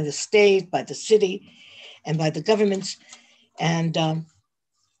sanctioned by the state, by the city, and by the governments. And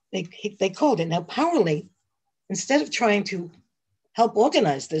they called it. Now, Powerly, instead of trying to help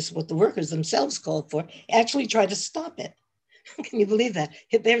organize this, what the workers themselves called for, actually tried to stop it. Can you believe that?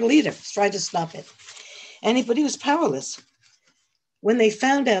 Their leaders tried to stop it. But he was powerless. When they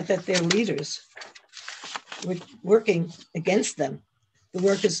found out that their leaders were working against them, the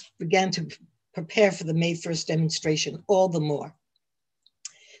workers began to prepare for the May 1st demonstration all the more.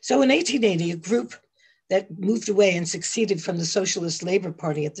 So in 1880, a group that moved away and succeeded from the Socialist Labor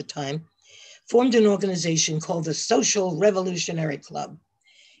Party at the time formed an organization called the Social Revolutionary Club.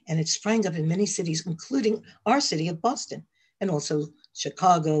 And it sprang up in many cities, including our city of Boston, and also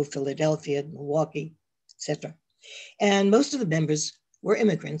Chicago, Philadelphia, Milwaukee, etc. And most of the members were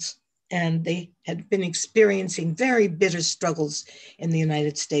immigrants, and they had been experiencing very bitter struggles in the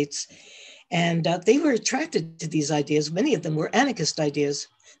United States. And they were attracted to these ideas. Many of them were anarchist ideas.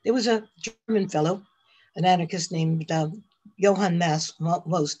 There was a German fellow, an anarchist named Johann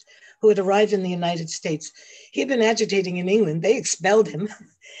Most, who had arrived in the United States. He had been agitating in England. They expelled him,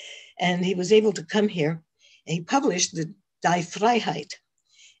 and he was able to come here. And he published the Die Freiheit,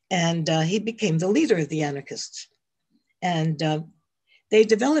 and he became the leader of the anarchists. And they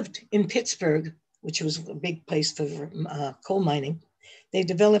developed in Pittsburgh, which was a big place for coal mining, they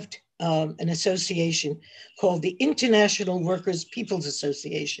developed an association called the International Workers' People's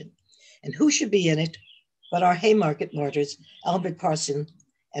Association. And who should be in it but our Haymarket martyrs, Albert Parson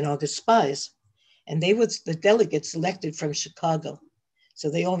and August Spies. And they were the delegates elected from Chicago.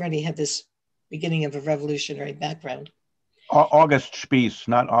 So they already had this beginning of a revolutionary background. August Spies,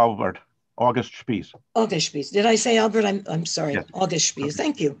 not Albert. August Spies. August Spies. Did I say Albert? I'm sorry. Yes. August Spies.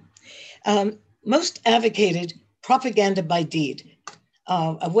 Thank you. Most advocated propaganda by deed,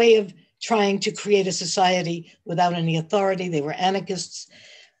 a way of trying to create a society without any authority. They were anarchists.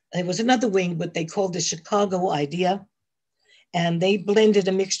 There was another wing, what they called the Chicago idea. And they blended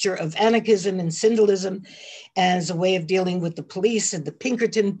a mixture of anarchism and syndicalism as a way of dealing with the police and the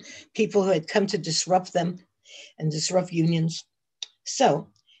Pinkerton people who had come to disrupt them and disrupt unions. So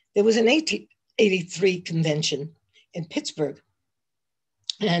there was an 1883 convention in Pittsburgh,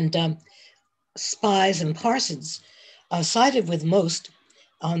 and Spies and Parsons sided with Most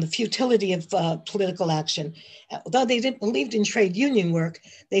on the futility of political action. Although they didn't believe in trade union work,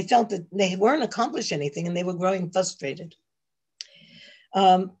 they felt that they weren't accomplishing anything and they were growing frustrated.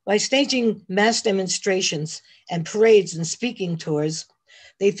 By staging mass demonstrations and parades and speaking tours,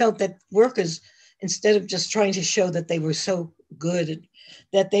 they felt that workers, instead of just trying to show that they were so good,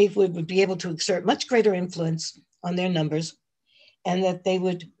 that they would be able to exert much greater influence on their numbers, and that they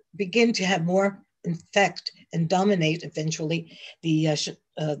would begin to have more effect and dominate eventually the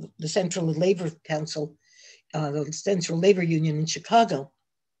Central Labor Council, the Central Labor Union in Chicago.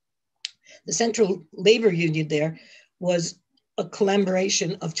 The Central Labor Union there was a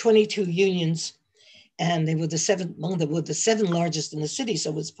collaboration of 22 unions, and they were the seven largest in the city, so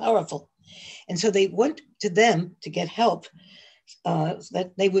it was powerful. And so they went to them to get help,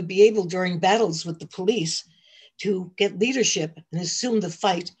 that they would be able during battles with the police to get leadership and assume the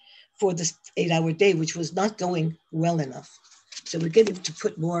fight for this 8-hour day, which was not going well enough. So we're getting to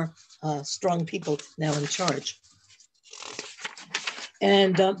put more strong people now in charge.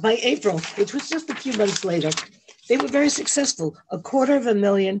 And by April, which was just a few months later, they were very successful.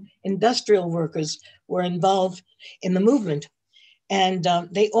 250,000 industrial workers were involved in the movement. And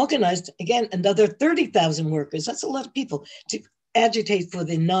they organized, again, another 30,000 workers. That's a lot of people to agitate for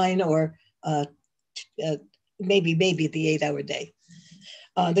the 9 or maybe the 8-hour day.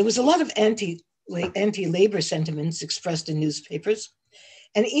 There was a lot of anti-labor sentiments expressed in newspapers.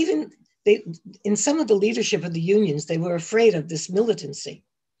 And even in some of the leadership of the unions, they were afraid of this militancy.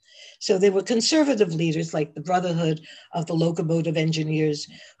 So there were conservative leaders like the Brotherhood of the Locomotive Engineers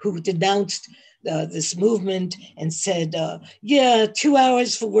who denounced this movement and said, yeah, 2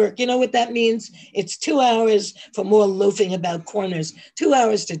 hours for work. You know what that means? It's 2 hours for more loafing about corners, 2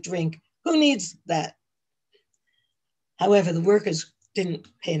 hours to drink. Who needs that? However, the workers didn't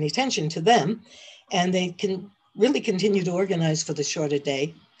pay any attention to them, and they can really continue to organize for the shorter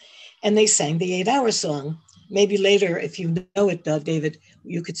day. And they sang the 8-hour song. Maybe later, if you know it, David,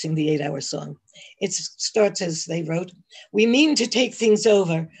 you could sing the 8-hour song. It starts as they wrote, "We mean to take things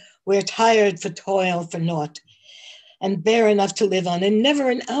over. We're tired for toil for naught, and bare enough to live on, and never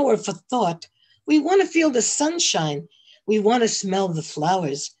an hour for thought. We want to feel the sunshine. We want to smell the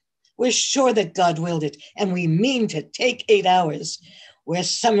flowers. We're sure that God willed it, and we mean to take 8 hours. We're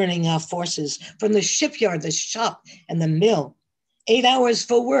summoning our forces from the shipyard, the shop, and the mill. 8 hours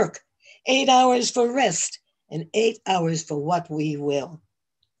for work, 8 hours for rest, and 8 hours for what we will.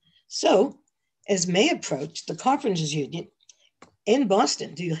 So, as May approached, the Carpenters Union in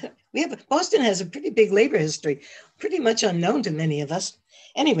Boston, Boston has a pretty big labor history, pretty much unknown to many of us.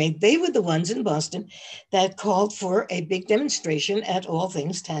 Anyway, they were the ones in Boston that called for a big demonstration at All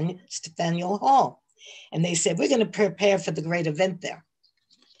Things Faneuil Hall. And they said, we're going to prepare for the great event there.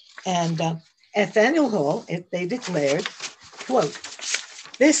 And at Faneuil Hall, they declared, quote,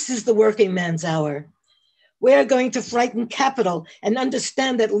 "This is the working man's hour. We're going to frighten capital and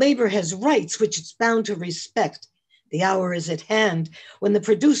understand that labor has rights which it's bound to respect. The hour is at hand when the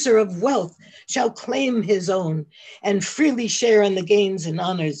producer of wealth shall claim his own and freely share in the gains and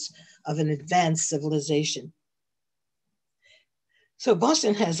honors of an advanced civilization." So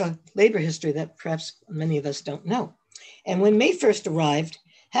Boston has a labor history that perhaps many of us don't know. And when May first arrived,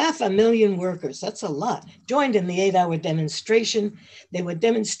 500,000 workers, that's a lot, joined in the 8-hour demonstration. There were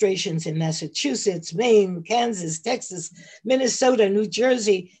demonstrations in Massachusetts, Maine, Kansas, Texas, Minnesota, New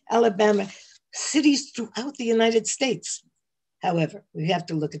Jersey, Alabama, cities throughout the United States. However, we have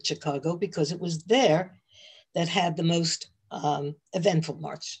to look at Chicago because it was there that had the most eventful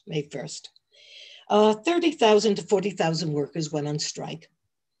march, May 1st. 30,000 to 40,000 workers went on strike.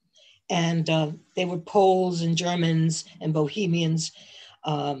 And they were Poles and Germans and Bohemians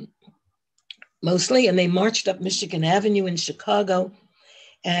mostly, and they marched up Michigan Avenue in Chicago,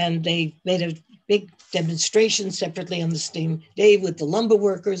 and they made a big demonstration separately on the same day with the lumber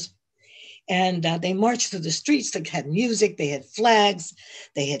workers. And they marched through the streets. They had music, they had flags,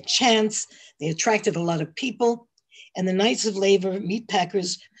 they had chants, they attracted a lot of people. And the Knights of Labor,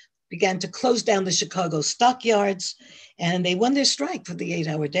 meatpackers, began to close down the Chicago stockyards, and they won their strike for the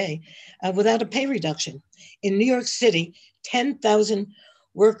 8-hour day without a pay reduction. In New York City, 10,000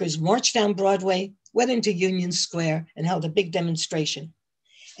 workers marched down Broadway, went into Union Square, and held a big demonstration.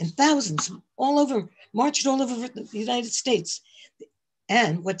 And thousands marched all over the United States.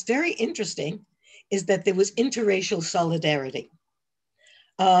 And what's very interesting is that there was interracial solidarity.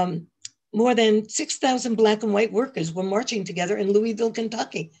 More than 6,000 Black and white workers were marching together in Louisville,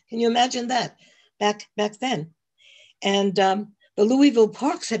 Kentucky. Can you imagine that back then? And the Louisville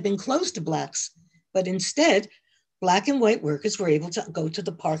parks had been closed to Blacks, but instead, Black and white workers were able to go to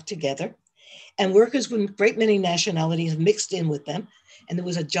the park together, and workers with a great many nationalities mixed in with them, and there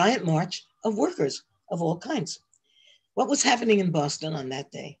was a giant march of workers of all kinds. What was happening in Boston on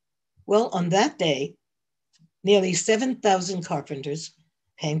that day? Well, on that day, nearly 7,000 carpenters,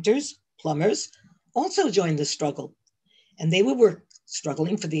 painters, plumbers also joined the struggle. And they were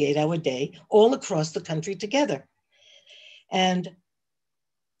struggling for the 8-hour day all across the country together. And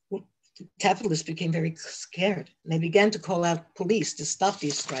capitalists became very scared. They began to call out police to stop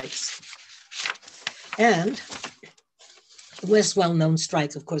these strikes. And the less well-known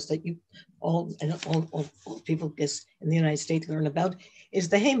strike, of course, that all people guess in the United States learn about is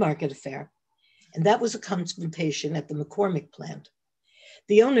the Haymarket affair. And that was a confrontation at the McCormick plant.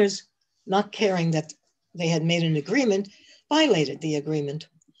 The owners, not caring that they had made an agreement, violated the agreement,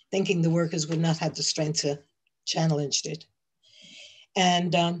 thinking the workers would not have the strength to challenge it.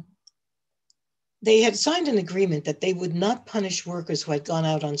 And they had signed an agreement that they would not punish workers who had gone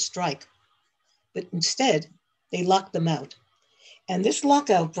out on strike, but instead they locked them out. And this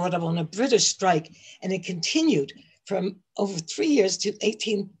lockout brought up on a British strike, and it continued from over 3 years to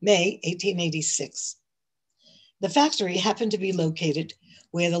May 1886. The factory happened to be located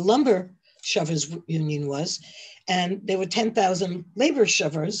where the lumber shovers union was, and there were 10,000 labor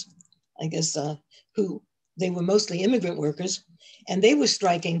shovers, I guess, who they were mostly immigrant workers, and they were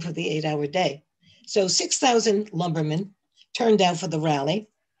striking for the 8-hour day. So 6,000 lumbermen turned out for the rally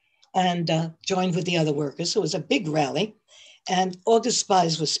and joined with the other workers. So it was a big rally, and August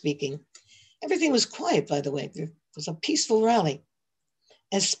Spies was speaking. Everything was quiet, by the way. It was a peaceful rally.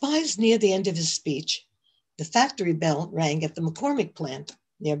 As Spies neared the end of his speech, the factory bell rang at the McCormick plant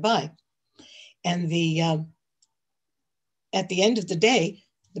nearby. And at the end of the day,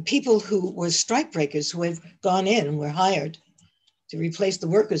 the people who were strikebreakers who had gone in and were hired to replace the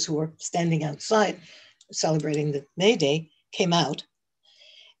workers who were standing outside celebrating the May Day came out.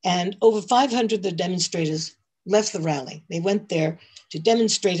 And over 500 of the demonstrators left the rally. They went there to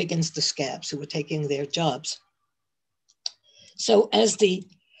demonstrate against the scabs who were taking their jobs. So as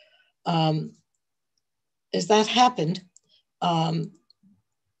that happened, the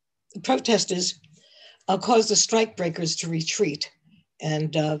protesters caused the strikebreakers to retreat,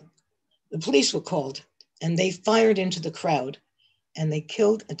 and the police were called, and they fired into the crowd, and they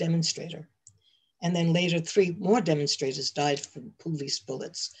killed a demonstrator. And then later, 3 more demonstrators died from police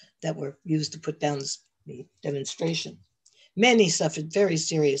bullets that were used to put down the demonstration. Many suffered very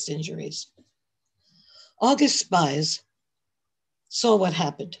serious injuries. August Spies saw what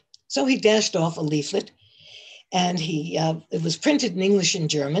happened. So he dashed off a leaflet, and it was printed in English and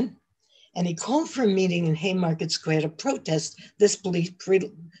German, and he called for a meeting in Haymarket Square to protest this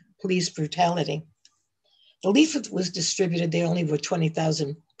police brutality. The leaflet was distributed, there only were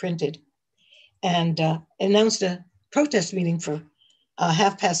 20,000 printed, and announced a protest meeting for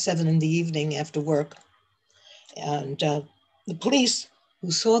 7:30 in the evening after work. And the police,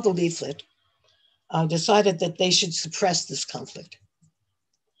 who saw the leaflet, decided that they should suppress this conflict.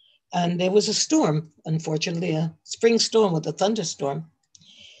 And there was a storm, unfortunately, a spring storm with a thunderstorm.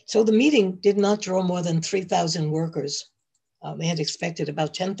 So the meeting did not draw more than 3,000 workers. They had expected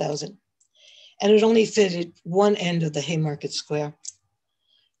about 10,000. And it only fitted one end of the Haymarket Square.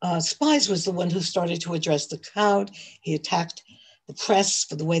 Spies was the one who started to address the crowd. He attacked the press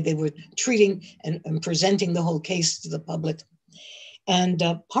for the way they were treating and presenting the whole case to the public. And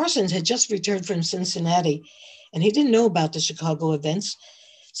Parsons had just returned from Cincinnati, and he didn't know about the Chicago events.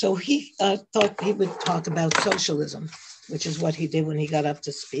 So he thought he would talk about socialism, which is what he did when he got up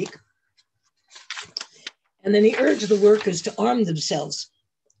to speak. And then he urged the workers to arm themselves.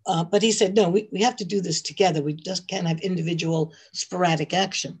 But he said, no, we have to do this together. We just can't have individual sporadic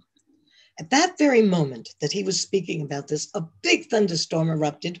action. At that very moment that he was speaking about this, a big thunderstorm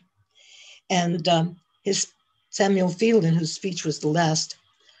erupted. And Samuel Fielden, whose speech was the last,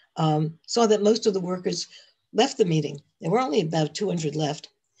 saw that most of the workers left the meeting. There were only about 200 left.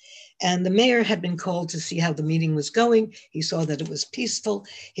 And the mayor had been called to see how the meeting was going. He saw that it was peaceful.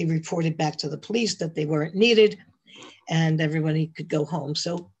 He reported back to the police that they weren't needed and everybody could go home.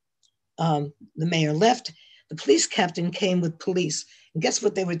 So the mayor left. The police captain came with police. And guess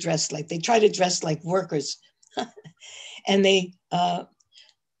what they were dressed like? They tried to dress like workers. And they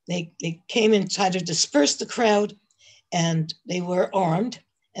came and tried to disperse the crowd, and they were armed.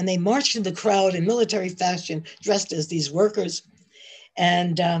 And they marched in the crowd in military fashion, dressed as these workers.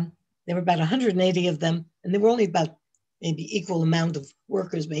 And there were about 180 of them, and there were only about maybe equal amount of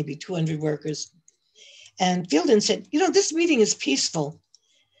workers, maybe 200 workers. And Fielden said, you know, this meeting is peaceful,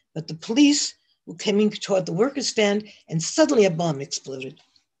 but the police were coming toward the workers' stand, and suddenly a bomb exploded.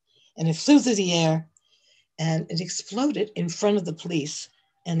 And it flew through the air, and it exploded in front of the police,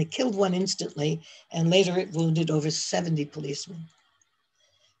 and it killed one instantly, and later it wounded over 70 policemen.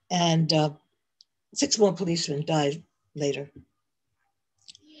 And 6 more policemen died later.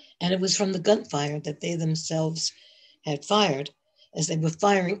 And it was from the gunfire that they themselves had fired, as they were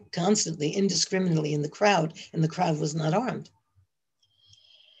firing constantly, indiscriminately in the crowd, and the crowd was not armed.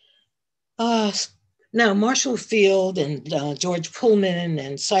 Now, Marshall Field and George Pullman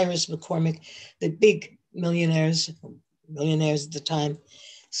and Cyrus McCormick, the big millionaires at the time,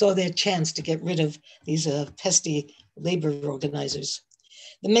 saw their chance to get rid of these pesky labor organizers.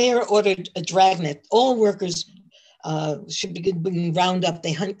 The mayor ordered a dragnet. All workers should be round up.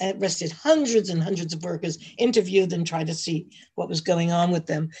 They arrested hundreds and hundreds of workers, interviewed them, tried to see what was going on with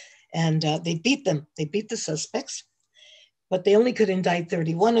them. And they beat them. They beat the suspects, but they only could indict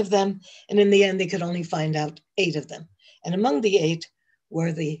 31 of them. And in the end, they could only find out 8 of them. And among the 8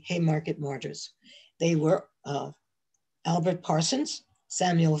 were the Haymarket martyrs. They were Albert Parsons,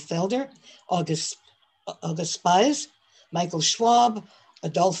 Samuel Felder, August Spies, Michael Schwab,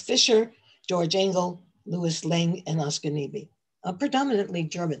 Adolf Fischer, George Engel, Louis Lang, and Oscar Neebe. Predominantly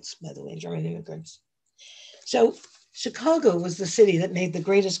Germans, by the way, German immigrants. So Chicago was the city that made the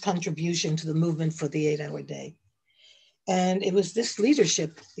greatest contribution to the movement for the 8-hour day. And it was this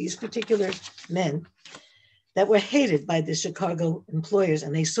leadership, these particular men, that were hated by the Chicago employers,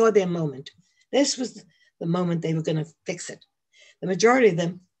 and they saw their moment. This was the moment they were going to fix it. The majority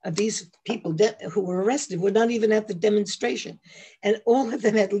of these people who were arrested were not even at the demonstration, and all of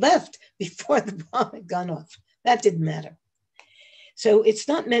them had left before the bomb had gone off. That didn't matter. So it's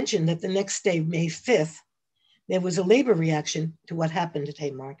not mentioned that the next day, May 5th, there was a labor reaction to what happened at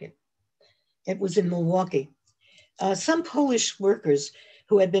Haymarket. It was in Milwaukee. Some Polish workers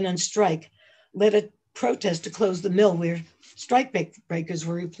who had been on strike led a protest to close the mill where strike breakers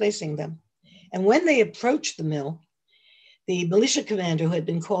were replacing them. And when they approached the mill, the militia commander who had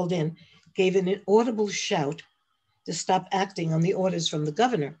been called in gave an inaudible shout to stop acting on the orders from the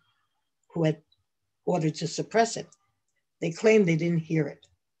governor, who had ordered to suppress it. They claimed they didn't hear it.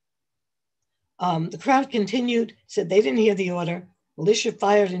 The crowd continued, said they didn't hear the order. Militia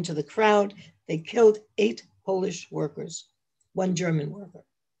fired into the crowd. They killed 8 Polish workers, 1 German worker.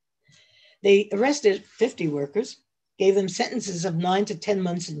 They arrested 50 workers, gave them sentences of 9 to 10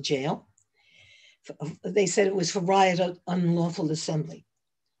 months in jail. They said it was for riot or unlawful assembly.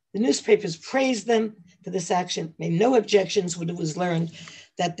 The newspapers praised them for this action, made no objections when it was learned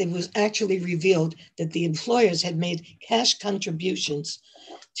that it was actually revealed that the employers had made cash contributions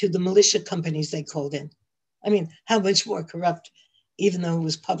to the militia companies they called in. I mean, how much more corrupt, even though it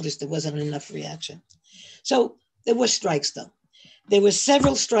was published, there wasn't enough reaction. So there were strikes though. There were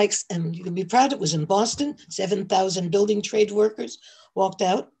several strikes, and you can be proud, it was in Boston, 7,000 building trade workers walked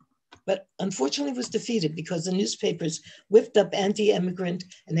out, but unfortunately was defeated because the newspapers whipped up anti-immigrant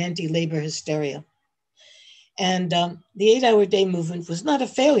and anti-labor hysteria. And the 8-hour day movement was not a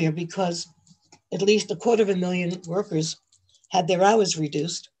failure because at least 250,000 workers had their hours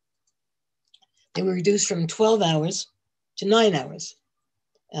reduced. They were reduced from 12 hours to 9 hours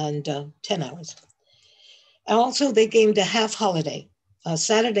and 10 hours. And also they gained a half holiday.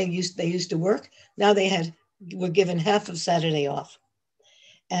 Saturday they used to work. Now they were given half of Saturday off.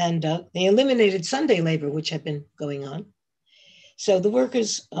 And they eliminated Sunday labor, which had been going on. So the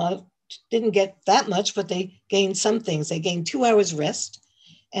workers didn't get that much, but they gained some things. They gained 2 hours rest.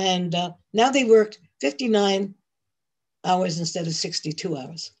 And now they worked 59 hours instead of 62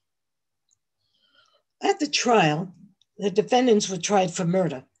 hours. At the trial, the defendants were tried for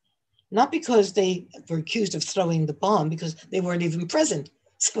murder, not because they were accused of throwing the bomb, because they weren't even present.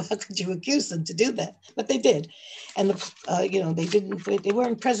 So how could you accuse them to do that? But they did. And they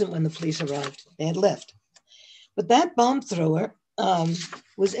weren't present when the police arrived. They had left. But that bomb thrower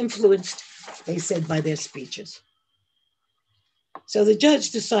was influenced, they said, by their speeches. So the judge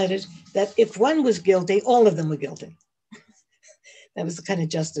decided that if one was guilty, all of them were guilty. That was the kind of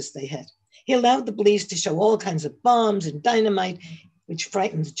justice they had. He allowed the police to show all kinds of bombs and dynamite, which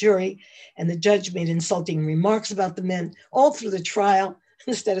frightened the jury. And the judge made insulting remarks about the men all through the trial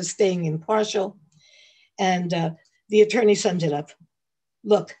instead of staying impartial. And the attorney summed it up.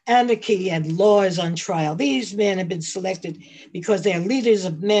 Look, anarchy and law is on trial. These men have been selected because they are leaders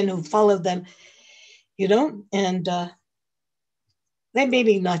of men who follow them, and they may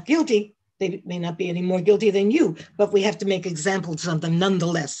be not guilty. They may not be any more guilty than you, but we have to make examples of them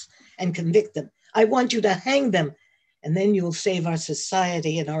nonetheless and convict them. I want you to hang them, and then you'll save our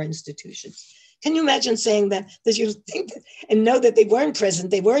society and our institutions. Can you imagine saying that you think that, and know that they weren't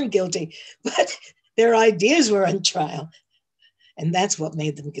present, they weren't guilty, but their ideas were on trial. And that's what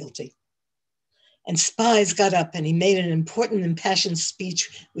made them guilty. And Spies got up and he made an important impassioned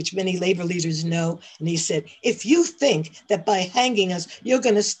speech, which many labor leaders know. And he said, if you think that by hanging us, you're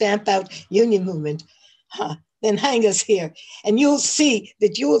going to stamp out union movement, then hang us here. And you'll see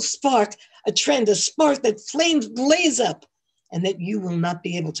that you will spark a trend, a spark that flames blaze up and that you will not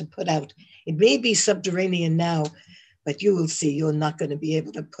be able to put out. It may be subterranean now, but you will see you're not going to be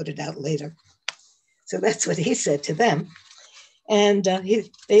able to put it out later. So that's what he said to them. And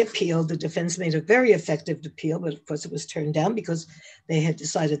they appealed. The defense made a very effective appeal, but of course it was turned down because they had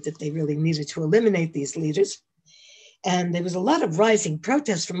decided that they really needed to eliminate these leaders. And there was a lot of rising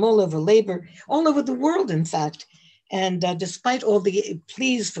protests from all over labor, all over the world, in fact. And despite all the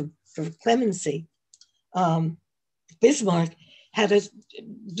pleas for clemency, Bismarck had to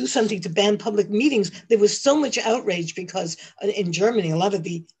do something to ban public meetings. There was so much outrage because in Germany, a lot of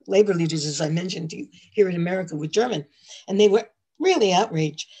the labor leaders, as I mentioned to you, here in America were German, and they were really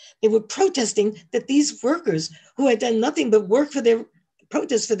outraged. They were protesting that these workers who had done nothing but work for their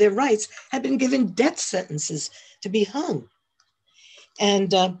protest for their rights had been given death sentences to be hung.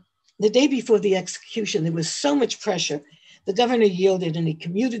 And the day before the execution, there was so much pressure. The governor yielded and he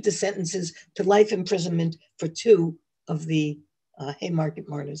commuted the sentences to life imprisonment for 2 of the Haymarket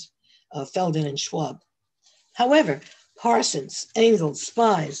martyrs, Felden and Schwab. However, Parsons, Engels,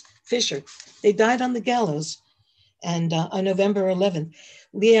 Spies, Fisher, they died on the gallows. And on November 11th,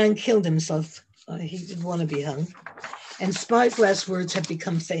 Leon killed himself. He didn't want to be hung. And Spy's last words have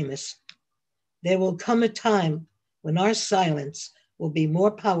become famous. There will come a time when our silence will be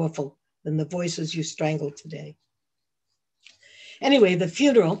more powerful than the voices you strangled today. Anyway, the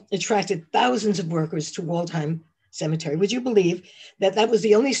funeral attracted thousands of workers to Waldheim Cemetery. Would you believe that that was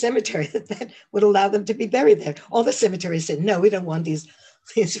the only cemetery that would allow them to be buried there? All the cemeteries said, no, we don't want these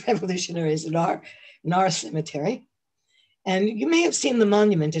revolutionaries in our cemetery. And you may have seen the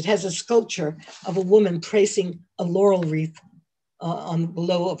monument. It has a sculpture of a woman placing a laurel wreath on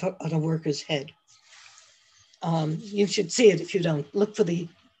a worker's head. You should see it if you don't. Look for the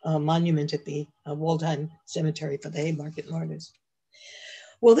monument at the Waldheim Cemetery for the Haymarket martyrs.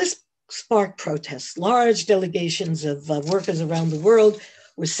 Well, this sparked protests. Large delegations of workers around the world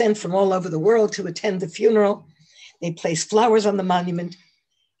were sent from all over the world to attend the funeral. They placed flowers on the monument.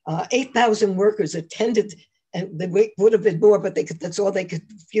 8,000 workers attended, and there would have been more, but that's all they could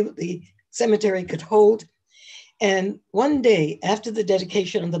view the cemetery could hold. And one day after the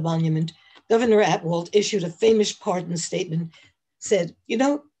dedication of the monument, Governor Atwood issued a famous pardon statement, said, you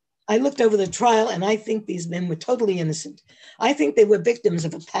know, I looked over the trial and I think these men were totally innocent. I think they were victims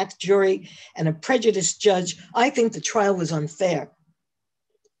of a packed jury and a prejudiced judge. I think the trial was unfair.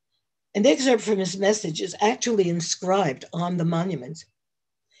 An excerpt from his message is actually inscribed on the monument.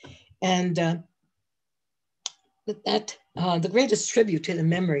 And the greatest tribute to the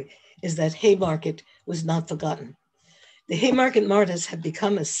memory is that Haymarket was not forgotten. The Haymarket martyrs have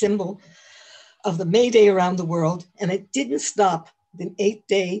become a symbol of the May Day around the world, and it didn't stop the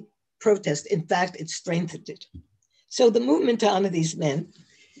 8-day protest. In fact, it strengthened it. So the movement to honor these men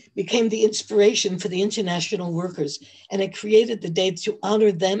became the inspiration for the international workers, and it created the day to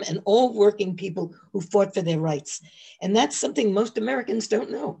honor them and all working people who fought for their rights. And that's something most Americans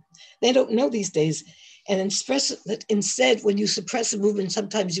don't know. They don't know these days. And instead, when you suppress a movement,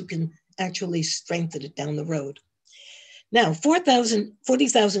 sometimes you can actually strengthen it down the road. Now, 40,000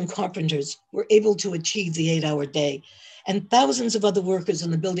 carpenters were able to achieve the 8-hour day, and thousands of other workers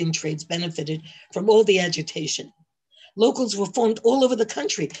in the building trades benefited from all the agitation. Locals were formed all over the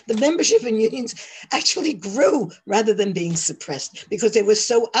country. The membership in unions actually grew rather than being suppressed because they were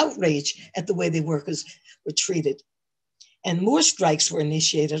so outraged at the way the workers were treated. And more strikes were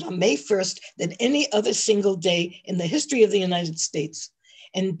initiated on May 1st than any other single day in the history of the United States.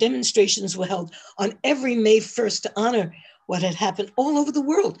 And demonstrations were held on every May 1st to honor what had happened all over the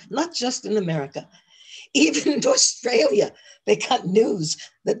world, not just in America. Even in Australia, they got news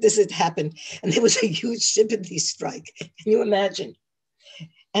that this had happened, and there was a huge sympathy strike. Can you imagine?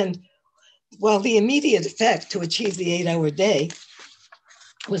 And while the immediate effect to achieve the 8-hour day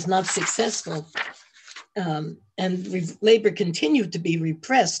was not successful, and labor continued to be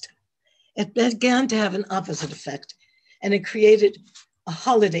repressed, it began to have an opposite effect, and it created a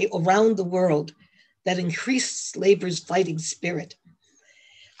holiday around the world that increased labor's fighting spirit.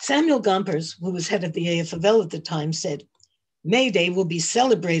 Samuel Gompers, who was head of the AFL at the time, said, May Day will be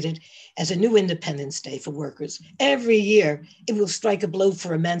celebrated as a new Independence Day for workers. Every year, it will strike a blow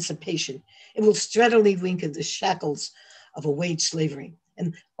for emancipation. It will steadily weaken the shackles of a wage slavery.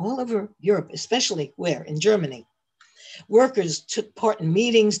 And all over Europe, especially where? In Germany. Workers took part in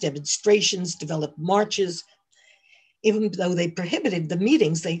meetings, demonstrations, developed marches. Even though they prohibited the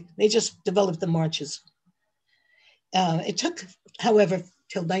meetings, they just developed the marches. It took, however,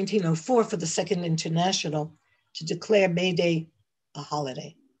 till 1904 for the Second International to declare May Day a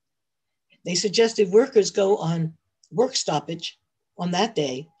holiday. They suggested workers go on work stoppage on that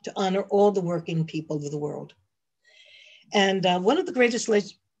day to honor all the working people of the world. And one of the greatest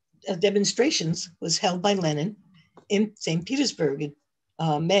demonstrations was held by Lenin in St. Petersburg in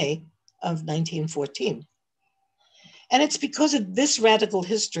May of 1914. And it's because of this radical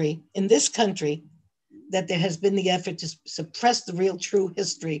history in this country that there has been the effort to suppress the real true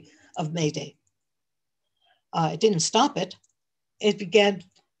history of May Day. It didn't stop it. It began,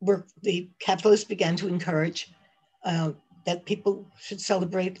 the capitalists began to encourage that people should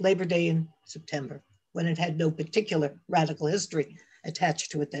celebrate Labor Day in September when it had no particular radical history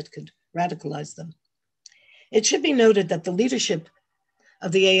attached to it that could radicalize them. It should be noted that the leadership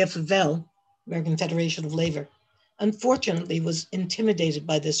of the AFL, American Federation of Labor, unfortunately was intimidated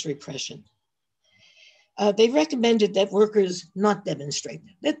by this repression. They recommended that workers not demonstrate,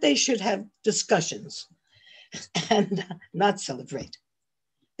 that they should have discussions and not celebrate.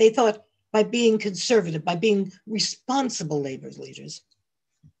 They thought by being conservative, by being responsible labor leaders,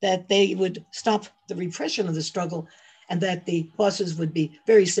 that they would stop the repression of the struggle and that the bosses would be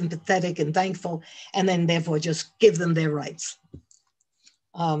very sympathetic and thankful and then therefore just give them their rights.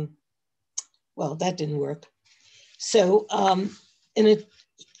 Well, that didn't work. So they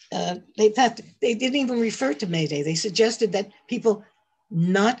didn't even refer to May Day. They suggested that people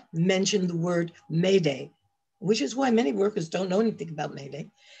not mention the word May Day, which is why many workers don't know anything about May Day,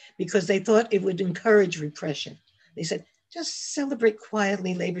 because they thought it would encourage repression. They said, just celebrate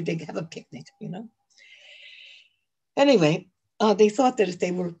quietly Labor Day, have a picnic, you know? Anyway, they thought that if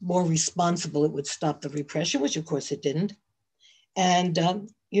they were more responsible, it would stop the repression, which of course it didn't. And,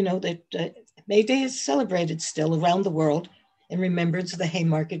 you know, that May Day is celebrated still around the world in remembrance of the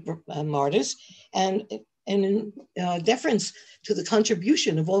Haymarket martyrs and in deference to the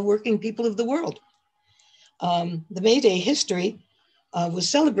contribution of all working people of the world. The May Day history was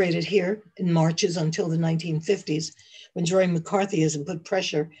celebrated here in marches until the 1950s, when during McCarthyism put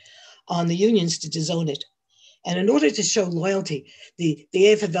pressure on the unions to disown it. And in order to show loyalty, the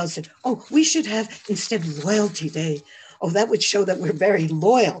AFL said, oh, we should have instead Loyalty Day. Oh, that would show that we're very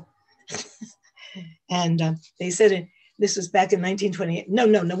loyal. And they said This was back in 1928. No,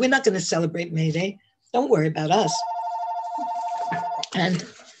 we're not going to celebrate May Day. Don't worry about us. And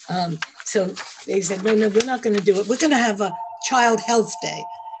so they said, no, we're not going to do it. We're going to have a Child Health Day.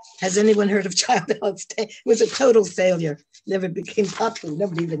 Has anyone heard of Child Health Day? It was a total failure. Never became popular.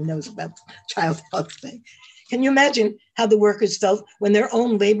 Nobody even knows about Child Health Day. Can you imagine how the workers felt when their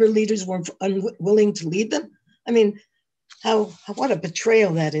own labor leaders were unwilling to lead them? I mean, what a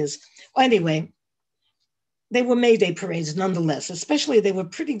betrayal that is. Anyway, they were May Day parades nonetheless, especially they were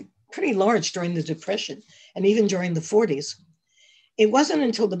pretty large during the Depression and even during the 40s. It wasn't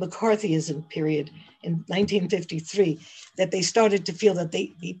until the McCarthyism period in 1953 that they started to feel that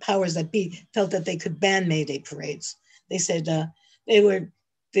the powers that be felt that they could ban May Day parades. They said they were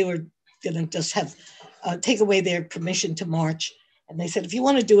going to just have take away their permission to march. And they said, if you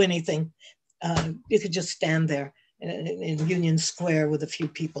want to do anything, you could just stand there in Union Square with a few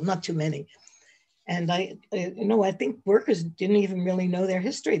people, not too many. And I think workers didn't even really know their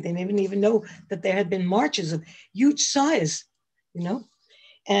history. They didn't even know that there had been marches of huge size,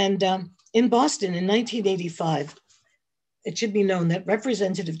 And in Boston in 1985, it should be known that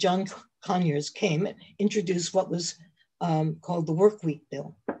Representative John Conyers came and introduced what was called the Work Week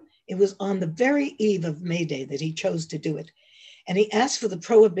Bill. It was on the very eve of May Day that he chose to do it. And he asked for the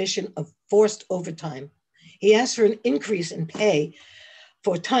prohibition of forced overtime. He asked for an increase in pay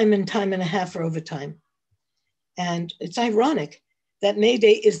for time and a half for overtime. And it's ironic that May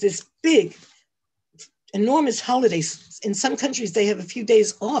Day is this big, enormous holiday. In some countries, they have a few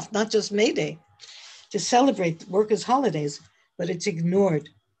days off, not just May Day, to celebrate workers' holidays, but it's ignored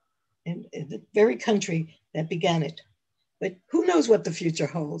in the very country that began it. But who knows what the future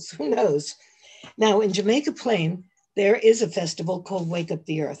holds? Who knows? Now, in Jamaica Plain, there is a festival called Wake Up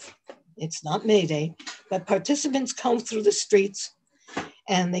the Earth. It's not May Day, but participants come through the streets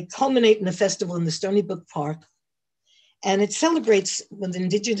and they culminate in a festival in the Stony Brook Park. And it celebrates with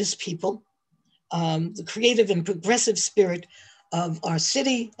Indigenous people, the creative and progressive spirit of our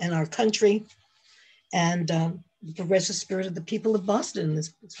city and our country, and the progressive spirit of the people of Boston,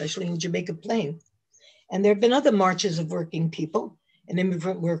 especially in Jamaica Plain. And there have been other marches of working people and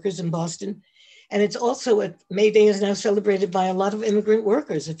immigrant workers in Boston. And it's also, May Day is now celebrated by a lot of immigrant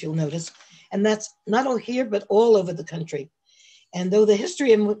workers, if you'll notice. And that's not all here, but all over the country. And though the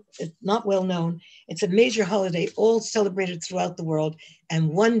history is not well known, it's a major holiday, all celebrated throughout the world. And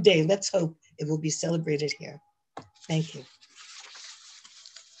one day, let's hope it will be celebrated here. Thank you.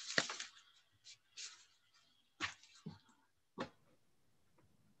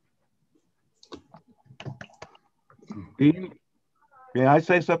 Dean, may I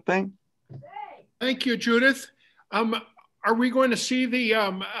say something? Thank you, Judith. Are we going to see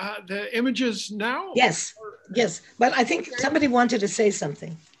the images now? Yes, but I think somebody wanted to say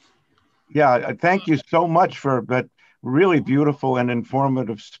something. Yeah, thank you so much for that really beautiful and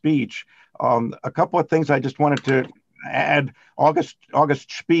informative speech. A couple of things I just wanted to add. August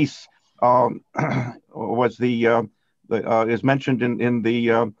Spiess was is mentioned in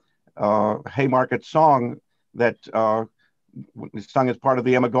the Haymarket song that sung as part of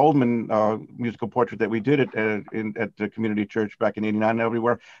the Emma Goldman musical portrait that we did at the community church back in '89 and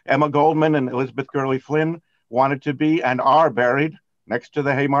everywhere. Emma Goldman and Elizabeth Gurley Flynn wanted to be and are buried next to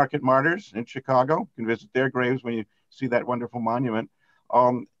the Haymarket martyrs in Chicago. You can visit their graves when you see that wonderful monument.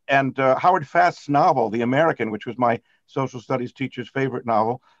 And Howard Fast's novel, The American, which was my social studies teacher's favorite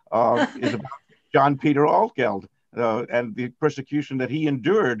novel, is about John Peter Altgeld and the persecution that he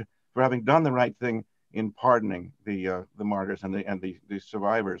endured for having done the right thing in pardoning the martyrs and the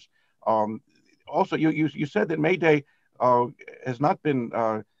survivors. Also, you said that May Day has not been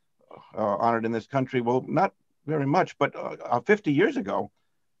honored in this country. Well, not very much, but 50 years ago,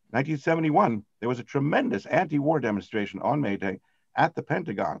 1971, there was a tremendous anti-war demonstration on May Day at the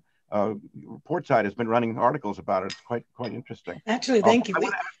Pentagon. Portside has been running articles about it. It's quite interesting. Actually, thank you. I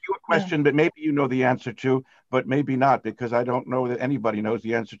want to ask you a question that maybe you know the answer to, but maybe not, because I don't know that anybody knows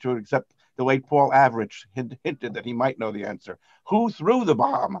the answer to it, except the late Paul Average hinted that he might know the answer. Who threw the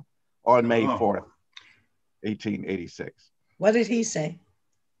bomb on May 4th, 1886? What did he say?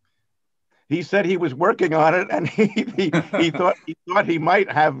 He said he was working on it, and he thought he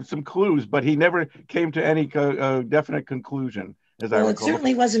might have some clues, but he never came to any definite conclusion. As I recall. It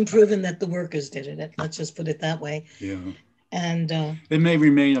certainly wasn't proven that the workers did it. Let's just put it that way. Yeah. And it may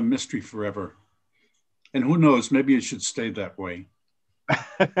remain a mystery forever. And who knows, maybe it should stay that way.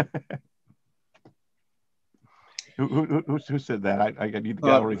 Who said that? I need the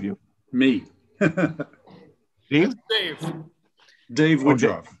gallery view. Me. Steve? Dave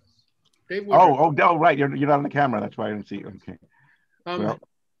Woodruff. Dave Woodruff. Oh, right. You're not on the camera. That's why I didn't see you. Okay.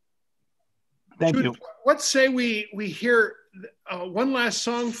 Thank Judith, you. what say we hear one last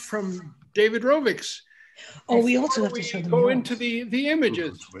song from David Rovics? Oh, we also have to show the go murals. into the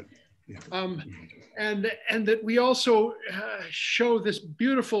images. And that we also show this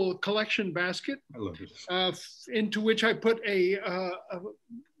beautiful collection basket. I love this. Into which I put a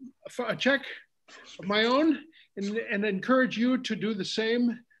check of my own, and encourage you to do the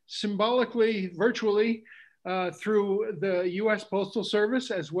same symbolically, virtually, through the U.S. Postal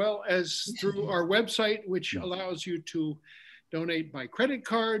Service, as well as through our website, which allows you to donate by credit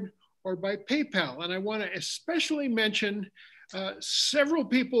card or by PayPal. And I want to especially mention several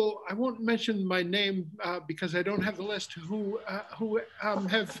people. I won't mention my name because I don't have the list, who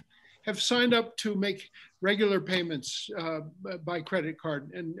have signed up to make regular payments by credit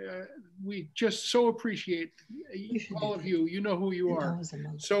card. And we just so appreciate all of you. You know who you are.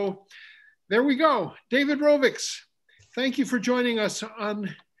 So there we go. David Rovics, thank you for joining us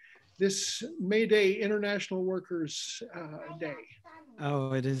on this May Day International Workers Day.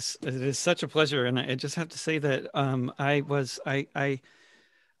 Oh, it is such a pleasure, and I just have to say that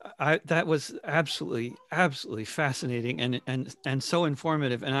that was absolutely fascinating and so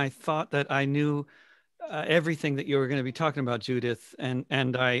informative. And I thought that I knew everything that you were going to be talking about, Judith. And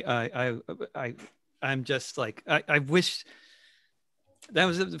I'm just like, I wish. That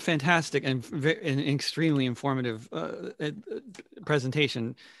was a fantastic and extremely informative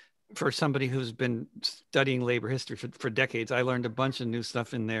presentation for somebody who's been studying labor history for decades. I learned a bunch of new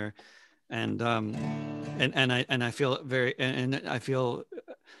stuff in there, and I feel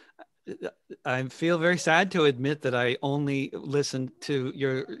very sad to admit that I only listened to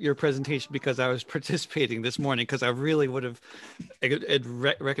your presentation because I was participating this morning, because I really would have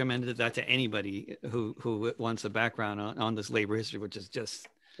recommended that to anybody who wants a background on this labor history, which is just,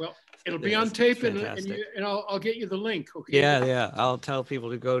 well, it'll be on tape, and I'll get you the link. Okay. Yeah. I'll tell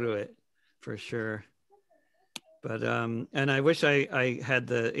people to go to it for sure. But and I wish I had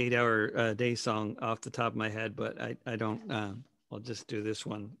the 8-hour day song off the top of my head, but I don't. I'll just do this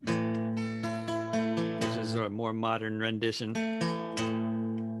one, which is a more modern rendition.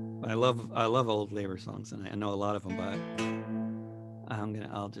 I love old labor songs, and I know a lot of them, but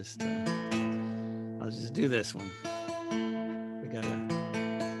I'll just do this one. We gotta.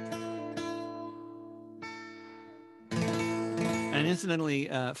 And incidentally,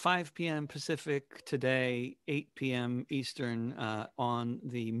 5 p.m. Pacific today, 8 p.m. Eastern, on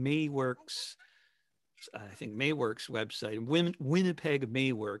the Mayworks, I think Mayworks website, Winnipeg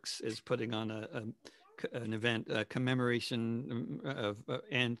Mayworks is putting on an event, a commemoration of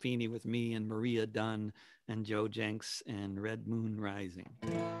Anne Feeney with me and Maria Dunn and Joe Jenks and Red Moon Rising.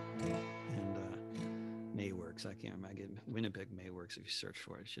 And Mayworks, I can't remember. Winnipeg Mayworks, if you search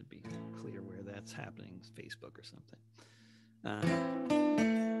for it, it should be clear where that's happening, Facebook or something.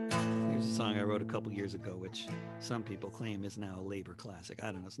 Here's a song I wrote a couple years ago, which some people claim is now a labor classic.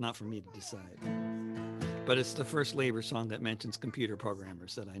 I don't know. It's not for me to decide. But it's the first labor song that mentions computer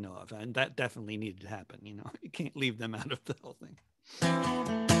programmers that I know of. And that definitely needed to happen. You know, you can't leave them out of the whole thing.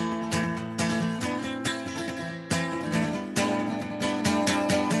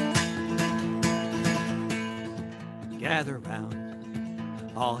 Gather round,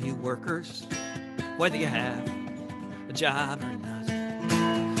 all you workers, whether you have a job or not.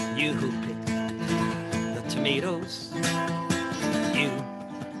 You who pick the tomatoes, you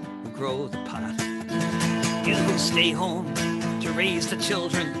who grow the pot, you who stay home to raise the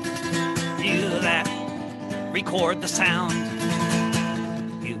children, you that record the sound,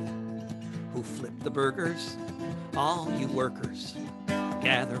 you who flip the burgers, all you workers,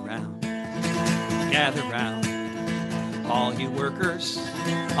 gather round, all you workers,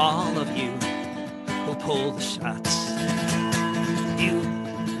 all of you who pull the shots, you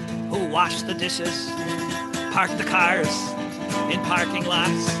who wash the dishes, park the cars in parking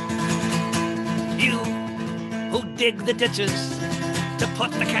lots, you who dig the ditches to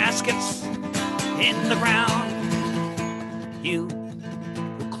put the caskets in the ground, you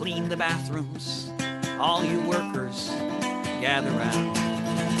who clean the bathrooms, all you workers, gather round.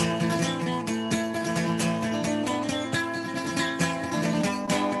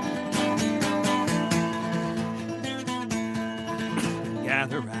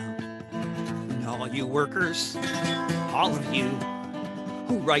 Gather round, and all you workers, all of you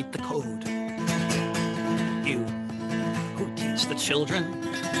who write the code, you who teach the children,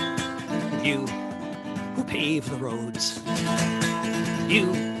 you who pave the roads,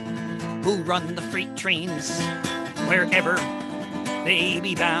 you who run the freight trains wherever they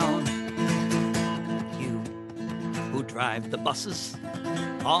be bound, you who drive the buses,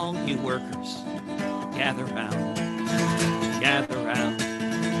 all you workers, gather round. Gather round,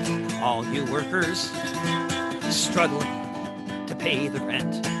 all you workers struggling to pay the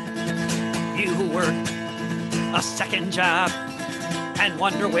rent. You who work a second job and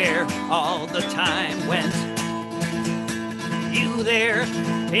wonder where all the time went. You there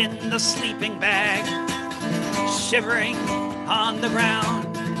in the sleeping bag, shivering on the ground,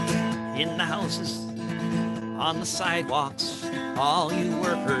 in the houses, on the sidewalks, all you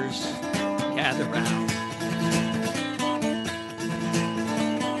workers gather round.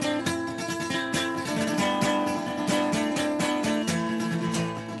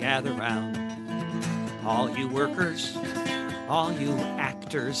 Gather round, all you workers, all you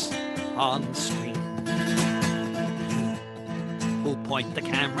actors on the street, who point the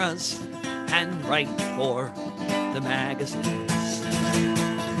cameras and write for the magazines.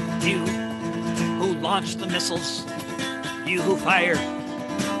 You who launch the missiles, you who fire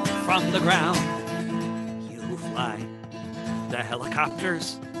from the ground, you who fly the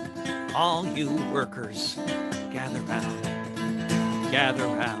helicopters, all you workers gather round. Gather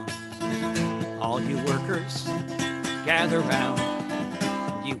round, all you workers, gather round.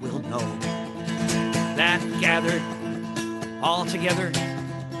 You will know that gathered all together,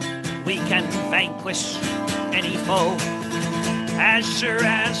 we can vanquish any foe. As sure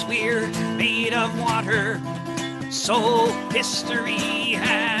as we're made of water, so history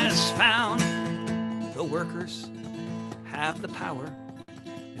has found. The workers have the power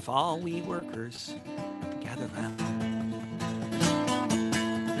if all we workers gather round.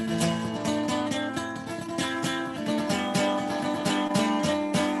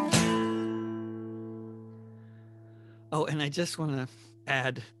 Oh, and I just want to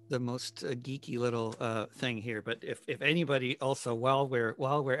add the most geeky little thing here. But if anybody also, while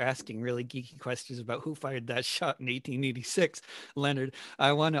we're asking really geeky questions about who fired that shot in 1886, Leonard,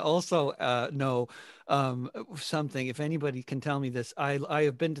 I want to also know something. If anybody can tell me this, I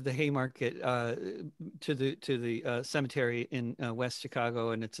have been to the Haymarket, to the cemetery in West Chicago,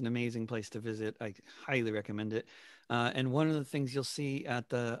 and it's an amazing place to visit. I highly recommend it. And one of the things you'll see at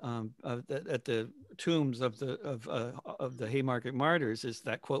the tombs of the Haymarket martyrs is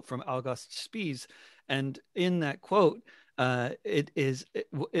that quote from August Spies, and in that quote,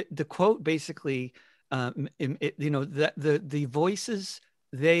 the quote basically, that the voices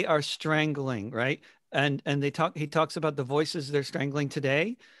they are strangling, right? And he talks about the voices they're strangling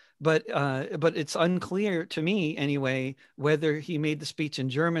today. But it's unclear to me anyway whether he made the speech in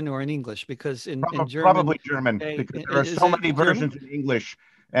German or in English, because in German, probably German, because there are so many versions in English,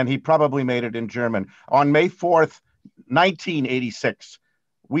 and he probably made it in German. On May 4th, 1986,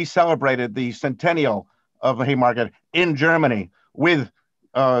 we celebrated the centennial of Haymarket in Germany with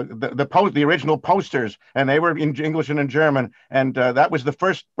the original posters, and they were in English and in German, and that was the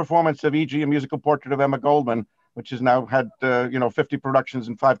first performance of E.G., a musical portrait of Emma Goldman, which has now had 50 productions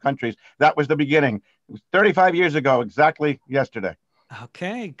in 5 countries. That was the beginning. It was 35 years ago, exactly yesterday.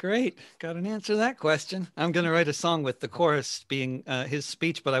 Okay, great. Got an answer to that question. I'm going to write a song with the chorus being his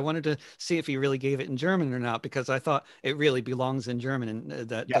speech, but I wanted to see if he really gave it in German or not, because I thought it really belongs in German, and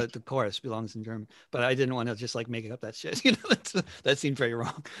that yes, the chorus belongs in German. But I didn't want to just like make up that shit. That seemed very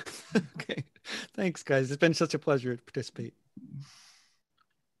wrong. Okay, thanks, guys. It's been such a pleasure to participate.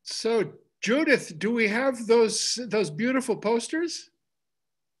 So, Judith, do we have those beautiful posters?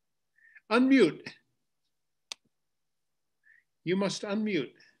 Unmute. You must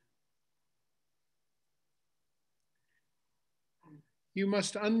unmute. You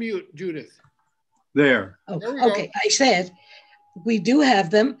must unmute, Judith. There. Oh, there okay, I said we do have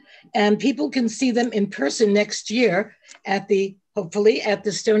them, and people can see them in person next year hopefully at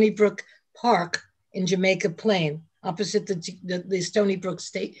the Stony Brook Park in Jamaica Plain, opposite the Stony Brook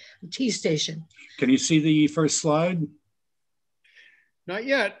Tea Station. Can you see the first slide? Not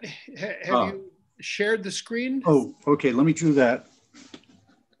yet. Have you shared the screen? Oh, okay. Let me do that.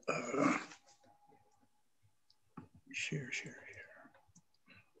 Share.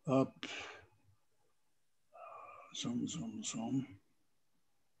 Up. Zoom.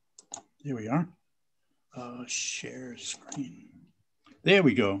 There we are. Share screen. There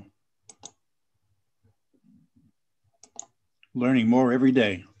we go. Learning more every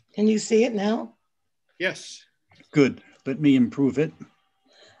day. Can you see it now? Yes. Good. Let me improve it.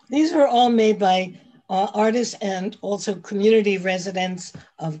 These were all made by artists and also community residents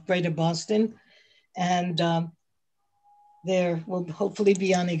of Greater Boston. And there will hopefully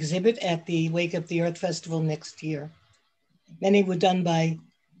be on exhibit at the Wake Up the Earth Festival next year. A few were done by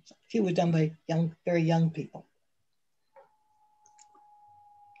very young people.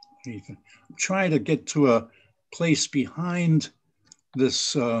 I'm trying to get to a place behind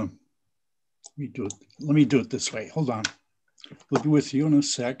this. Let me do it this way. Hold on. We'll be with you in a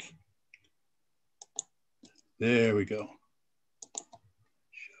sec. There we go.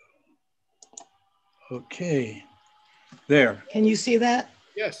 Okay. There. Can you see that?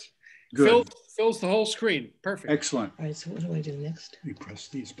 Yes. Good. Fills the whole screen. Perfect. Excellent. All right, so what do I do next? We press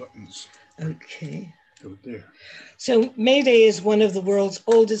these buttons. Okay. Go there. So May Day is one of the world's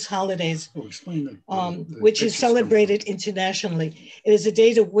oldest holidays, Oh, explain the which is pictures come celebrated internationally. It is a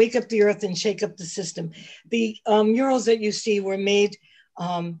day to wake up the earth and shake up the system. The murals that you see were made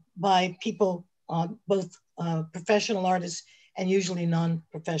by people, both professional artists and usually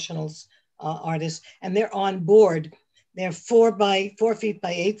non-professionals artists, and they're on board. They're 4 feet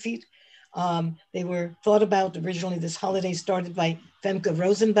by 8 feet. They were thought about originally. This holiday started by Femke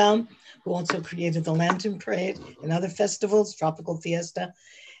Rosenbaum, who also created the Lantern Parade and other festivals, Tropical Fiesta.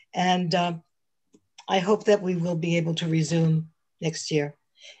 And I hope that we will be able to resume next year.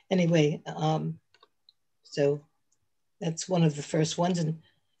 Anyway, so that's one of the first ones. And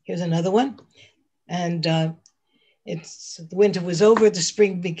here's another one. And it's the winter was over, the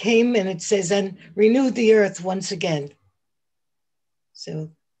spring became, and it says, and renewed the earth once again.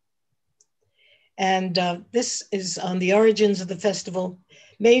 So, and this is on the origins of the festival.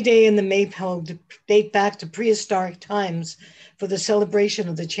 May Day and the Maypole date back to prehistoric times for the celebration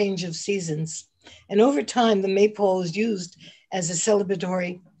of the change of seasons. And over time, the Maypole is used as a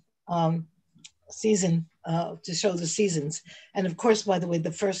celebratory season to show the seasons. And of course, by the way,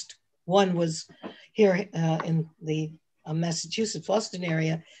 the first one was here in the Massachusetts, Boston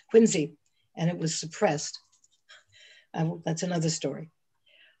area, Quincy, and it was suppressed. That's another story.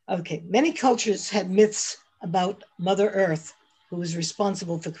 Okay, many cultures had myths about Mother Earth, who was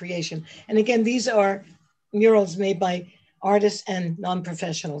responsible for creation. And again, these are murals made by artists and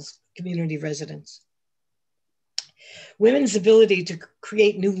non-professionals, community residents. Women's ability to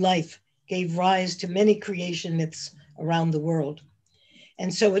create new life gave rise to many creation myths around the world.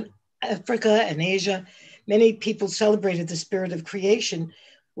 And so in Africa and Asia, many people celebrated the spirit of creation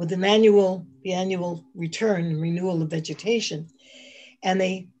with the annual return and renewal of vegetation.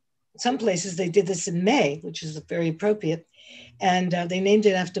 And some places they did this in May, which is very appropriate. And they named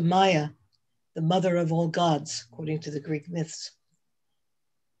it after Maya, the mother of all gods, according to the Greek myths.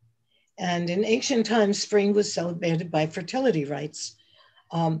 And in ancient times, spring was celebrated by fertility rites.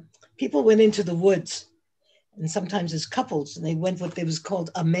 People went into the woods, and sometimes as couples, and they went what was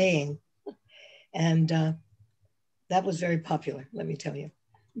called a maying. And that was very popular, let me tell you.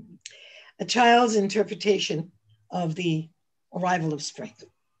 A child's interpretation of the arrival of spring.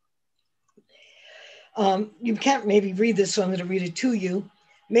 You can't maybe read this, so I'm going to read it to you.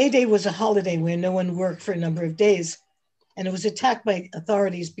 May Day was a holiday where no one worked for a number of days, and it was attacked by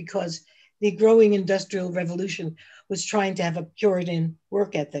authorities because the growing industrial revolution was trying to have a Puritan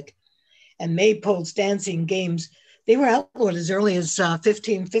work ethic. And maypoles, dancing, games, they were outlawed as early as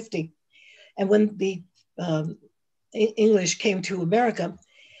 1550. And when the English came to America,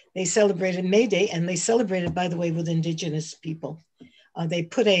 they celebrated May Day, and they celebrated, by the way, with indigenous people. They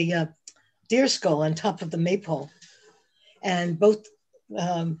put a deer skull on top of the maypole, and both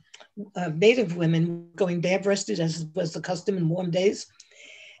native women going bare-breasted, as was the custom in warm days.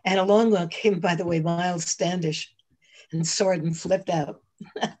 And along came, by the way, Miles Standish, and saw it and flipped out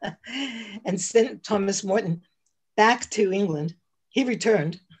and sent Thomas Morton back to England. He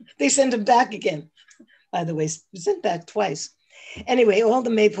returned. They sent him back again, by the way, sent back twice. Anyway, all the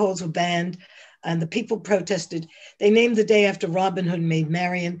maypoles were banned, and the people protested. They named the day after Robin Hood and Maid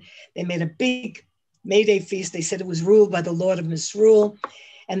Marian. They made a big May Day feast. They said it was ruled by the Lord of Misrule.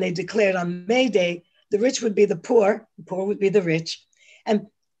 And they declared on May Day, the rich would be the poor would be the rich. And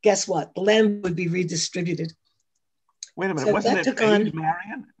guess what? The land would be redistributed. Wait a minute, So wasn't that it took on Maid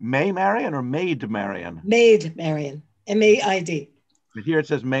Marian? May Marian or Maid Marian? Maid Marian, M-A-I-D. But here it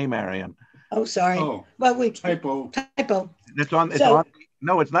says May Marian. Oh, sorry. Oh, well, typo. It's on.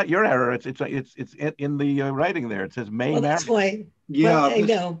 No, it's not your error. It's in the writing there. It says May Marian. That's why. Yeah, I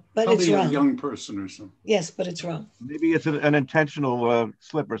know, but it's probably wrong. a young person or something. Yes, but it's wrong. Maybe it's an intentional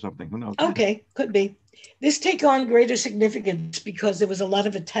slip or something. Who knows? Okay, could be. This take on greater significance because there was a lot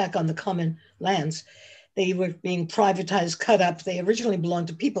of attack on the common lands. They were being privatized, cut up. They originally belonged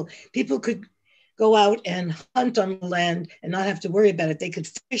to people. People could go out and hunt on the land and not have to worry about it. They could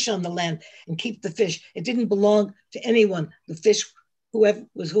fish on the land and keep the fish. It didn't belong to anyone. The fish,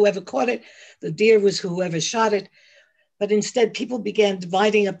 whoever caught it. The deer was whoever shot it. But instead, people began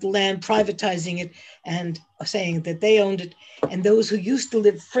dividing up the land, privatizing it, and saying that they owned it. And those who used to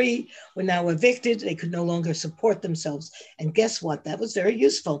live free were now evicted. They could no longer support themselves. And guess what? That was very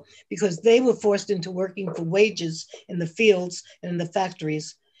useful because they were forced into working for wages in the fields and in the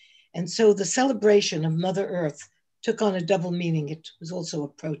factories. And so the celebration of Mother Earth took on a double meaning. It was also a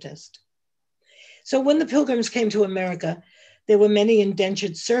protest. So when the Pilgrims came to America, there were many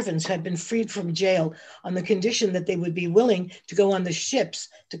indentured servants who had been freed from jail on the condition that they would be willing to go on the ships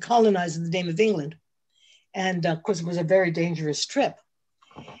to colonize in the name of England. And of course, it was a very dangerous trip.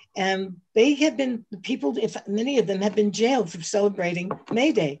 And they had been, people, if many of them had been jailed for celebrating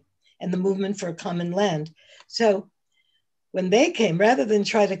May Day and the movement for a common land. So when they came, rather than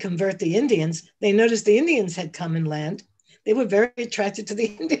try to convert the Indians, they noticed the Indians had common land. They were very attracted to the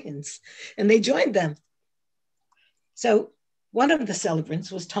Indians and they joined them. So one of the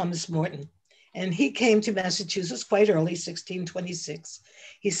celebrants was Thomas Morton, and he came to Massachusetts quite early, 1626.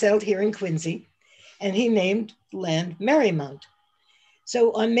 He settled here in Quincy, and he named the land Merrymount.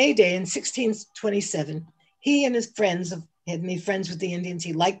 So on May Day in 1627, he and his friends had made friends with the Indians.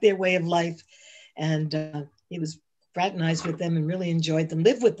 He liked their way of life, and he was fraternized with them and really enjoyed them,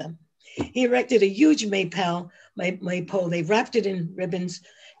 lived with them. He erected a huge maypole. They wrapped it in ribbons,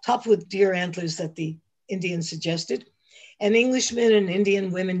 topped with deer antlers that the Indians suggested. And Englishmen and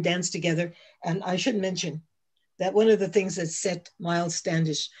Indian women danced together. And I should mention that one of the things that set Miles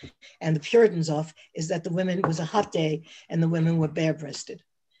Standish and the Puritans off is that the women, it was a hot day and the women were bare-breasted.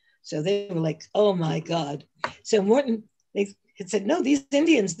 So they were like, oh my God. So Morton, they had said, no, these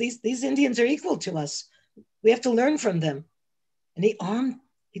Indians are equal to us. We have to learn from them. And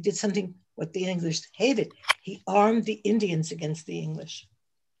he did something what the English hated. He armed the Indians against the English.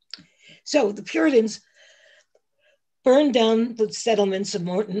 So the Puritans burned down the settlements of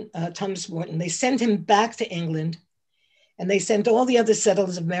Thomas Morton. They sent him back to England, and they sent all the other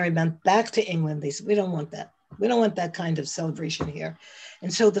settlers of Merrymount back to England. They said, we don't want that. We don't want that kind of celebration here.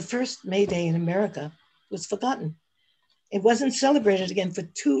 And so the first May Day in America was forgotten. It wasn't celebrated again for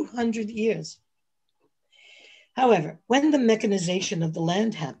 200 years. However, when the mechanization of the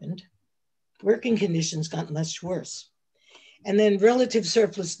land happened, working conditions got much worse. And then relative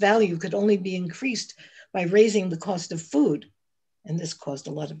surplus value could only be increased by raising the cost of food. And this caused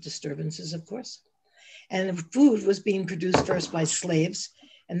a lot of disturbances, of course. And food was being produced first by slaves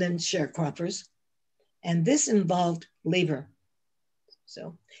and then sharecroppers. And this involved labor.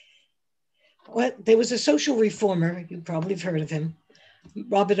 So there was a social reformer, you probably have heard of him,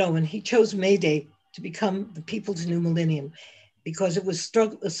 Robert Owen. He chose May Day to become the people's new millennium because it was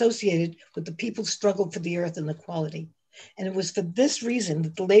associated with the people's struggle for the earth and equality. And it was for this reason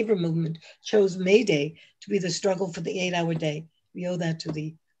that the labor movement chose May Day to be the struggle for the 8-hour day. We owe that to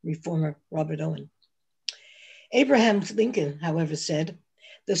the reformer, Robert Owen. Abraham Lincoln, however, said,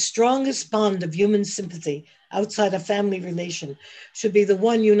 the strongest bond of human sympathy outside a family relation should be the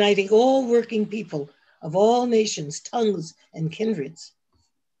one uniting all working people of all nations, tongues, and kindreds.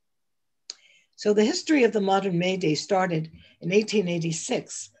 So the history of the modern May Day started in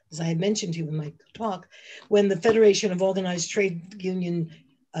 1886, as I had mentioned to you in my talk, when the Federation of Organized Trade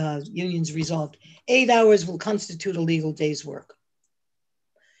Unions resolved 8 hours will constitute a legal day's work.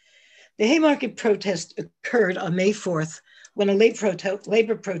 The Haymarket protest occurred on May 4th when a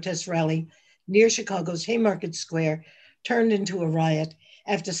labor protest rally near Chicago's Haymarket Square turned into a riot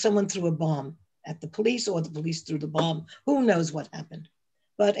after someone threw a bomb at the police, or the police threw the bomb. Who knows what happened?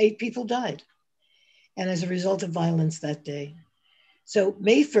 But 8 people died, and as a result of violence that day. So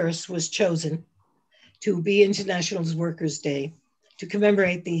May 1st was chosen to be International Workers' Day to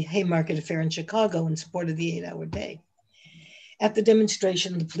commemorate the Haymarket affair in Chicago in support of the 8-hour day. At the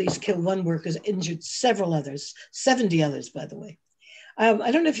demonstration, the police killed 1 worker, injured several others, 70 others, by the way.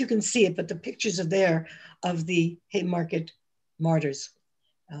 I don't know if you can see it, but the pictures are there of the Haymarket martyrs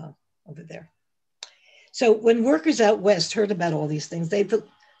over there. So when workers out west heard about all these things, they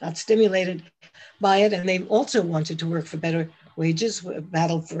got stimulated by it, and they also wanted to work for better wages,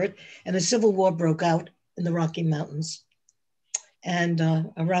 battled for it, and a civil war broke out in the Rocky Mountains. And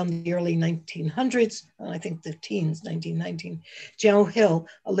around the early 1900s, I think the teens, 1919, Joe Hill,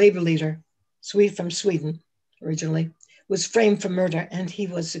 a labor leader, from Sweden originally, was framed for murder, and he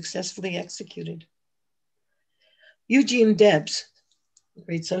was successfully executed. Eugene Debs, the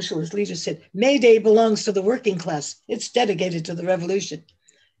great socialist leader, said, May Day belongs to the working class. It's dedicated to the revolution.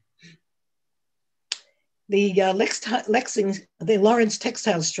 The Lawrence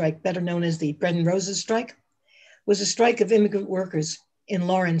textile strike, better known as the Bread and Roses strike, was a strike of immigrant workers in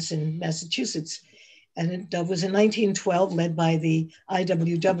Lawrence in Massachusetts. And it was in 1912 led by the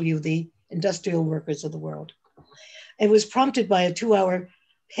IWW, the Industrial Workers of the World. It was prompted by a 2-hour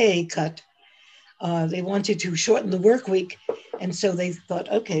pay cut. They wanted to shorten the work week. And so they thought,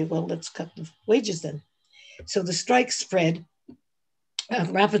 okay, well, let's cut the wages then. So the strike spread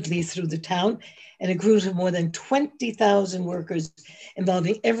rapidly through the town, and it grew to more than 20,000 workers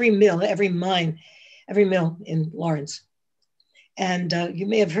involving every mill, every mine, every mill in Lawrence. And you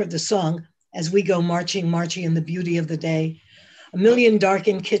may have heard the song, as we go marching, marching in the beauty of the day. A million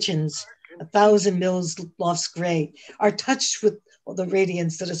darkened kitchens, 1,000 mills lofts gray, are touched with the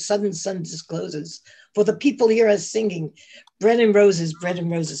radiance that a sudden sun discloses. For the people hear us singing, bread and roses, bread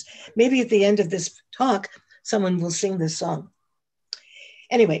and roses. Maybe at the end of this talk, someone will sing this song.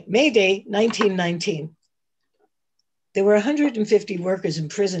 Anyway, May Day, 1919. There were 150 workers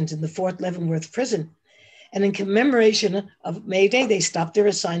imprisoned in the Fort Leavenworth prison. And in commemoration of May Day, they stopped their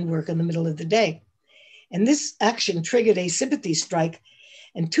assigned work in the middle of the day. And this action triggered a sympathy strike,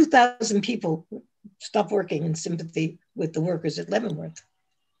 and 2,000 people stopped working in sympathy with the workers at Leavenworth.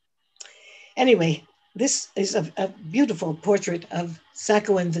 Anyway, this is a beautiful portrait of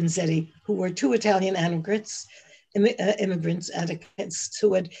Sacco and Vanzetti, who were two Italian immigrants who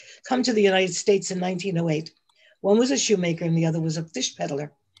had come to the United States in 1908. One was a shoemaker and the other was a fish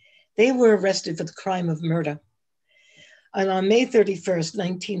peddler. They were arrested for the crime of murder. And on May 31st,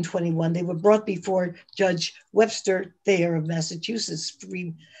 1921, they were brought before Judge Webster Thayer of Massachusetts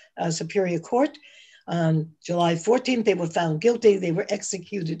Superior Court. On July 14th, they were found guilty. They were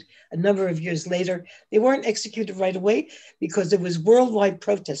executed a number of years later. They weren't executed right away because there was worldwide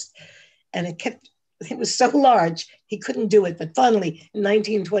protest, and it was so large, he couldn't do it. But finally, in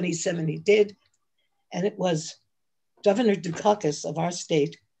 1927, he did. And it was Governor Dukakis of our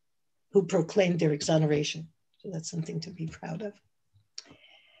state who proclaimed their exoneration. So that's something to be proud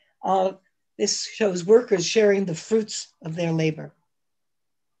of. This shows workers sharing the fruits of their labor.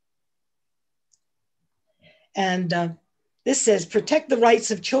 And this says, protect the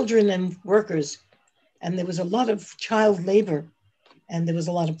rights of children and workers. And there was a lot of child labor, and there was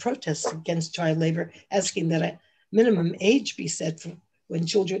a lot of protests against child labor, asking that a minimum age be set for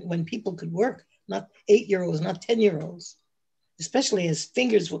when people could work, not 8-year-olds, not 10-year-olds, especially as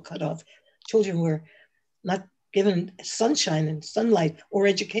fingers were cut off. Children were not given sunshine and sunlight or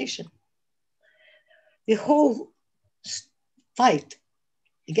education. The whole fight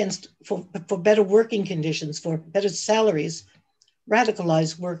for better working conditions, for better salaries,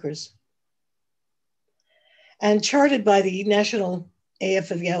 radicalized workers. And charted by the National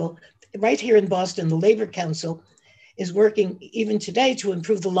AFL, right here in Boston, the Labor Council is working even today to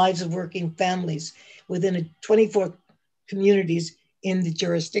improve the lives of working families within 24 communities in the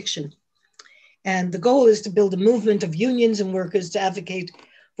jurisdiction. And the goal is to build a movement of unions and workers to advocate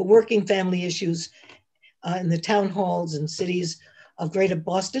for working family issues in the town halls and cities of Greater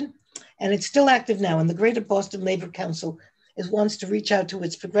Boston. And it's still active now. And the Greater Boston Labor Council wants to reach out to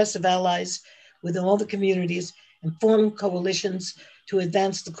its progressive allies within all the communities and form coalitions to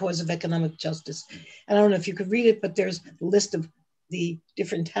advance the cause of economic justice. And I don't know if you could read it, but there's a list of the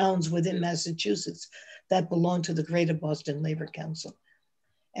different towns within Massachusetts that belong to the Greater Boston Labor Council.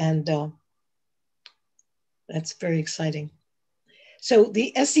 And that's very exciting. So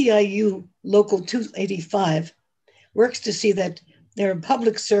the SEIU Local 285 works to see that there are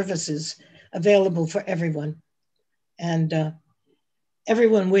public services available for everyone. And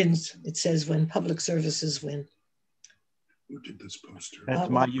everyone wins, it says, when public services win. Who did this poster? That's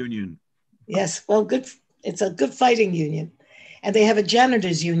my union. Yes, well, good. It's a good fighting union. And they have a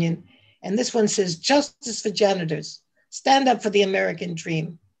janitors union. And this one says, justice for janitors. Stand up for the American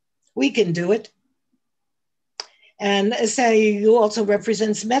dream. We can do it. And SIU also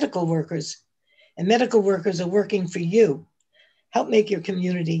represents medical workers. And medical workers are working for you. Help make your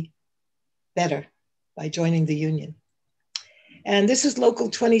community better by joining the union. And this is Local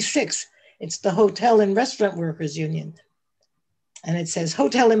 26. It's the Hotel and Restaurant Workers Union. And it says,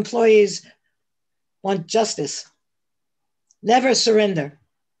 hotel employees want justice. Never surrender.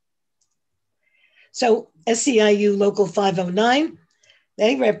 So SEIU Local 509,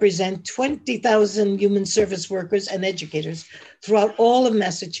 they represent 20,000 human service workers and educators throughout all of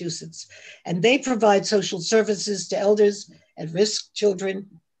Massachusetts. And they provide social services to elders, at-risk children,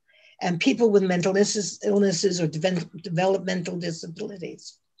 and people with mental illnesses or developmental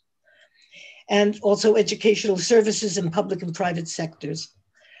disabilities. And also educational services in public and private sectors.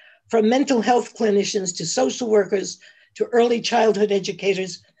 From mental health clinicians to social workers to early childhood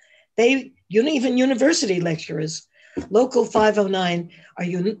educators, even university lecturers. Local 509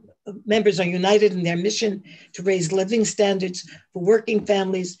 members are united in their mission to raise living standards for working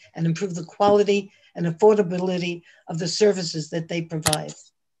families and improve the quality and affordability of the services that they provide.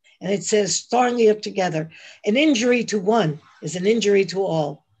 And it says strongly up together, an injury to one is an injury to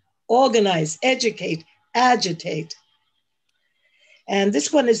all. Organize, educate, agitate. And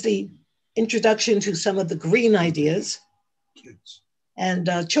this one is the introduction to some of the green ideas. Kids. And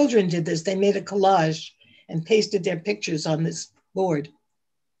children did this. They made a collage and pasted their pictures on this board.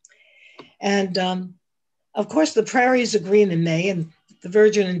 And of course, the prairies are green in May, and The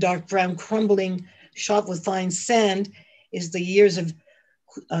virgin and dark brown crumbling shot with fine sand is the years of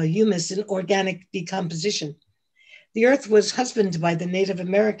humus and organic decomposition. The earth was husbanded by the Native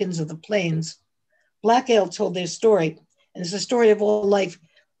Americans of the plains. Black ale told their story, and it's a story of all life.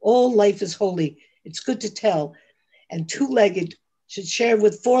 All life is holy. It's good to tell. And two-legged should share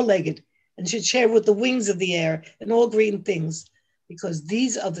with four-legged, and should share with the wings of the air and all green things, because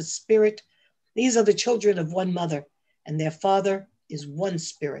these are the spirit, these are the children of one mother, and their father is one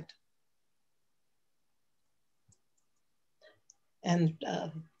spirit. And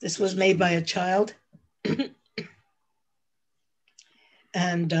this was made by a child.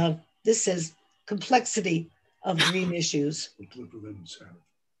 And this says complexity of dream issues. What do the limbs have?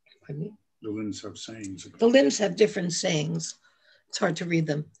 Pardon me? The limbs have sayings. The limbs have different sayings. It's hard to read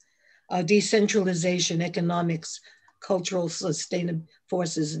them. Decentralization, economics, cultural sustainable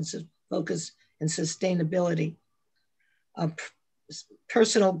forces and focus and sustainability,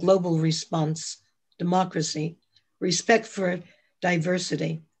 personal global response, democracy, respect for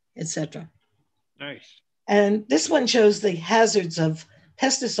diversity, etc. Nice. And this one shows the hazards of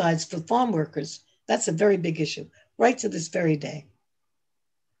pesticides for farm workers. That's a very big issue, right to this very day.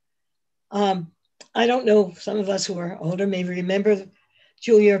 I don't know, some of us who are older may remember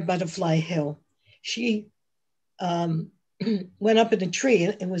Julia Butterfly Hill. She went up in a tree,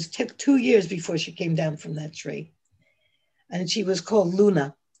 and it took 2 years before she came down from that tree. And she was called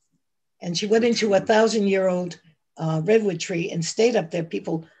Luna. And she went into a 1,000-year-old redwood tree and stayed up there.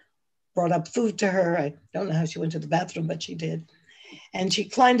 People brought up food to her. I don't know how she went to the bathroom, but she did. And she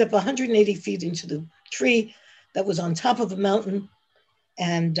climbed up 180 feet into the tree that was on top of a mountain.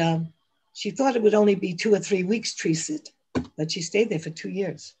 And she thought it would only be 2 or 3 weeks tree sit, but she stayed there for 2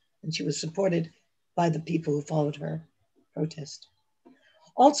 years. And she was supported by the people who followed her protest.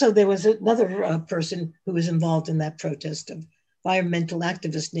 Also, there was another person who was involved in that protest, an environmental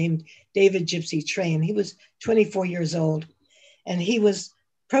activist named David Gypsy Train. He was 24 years old, and he was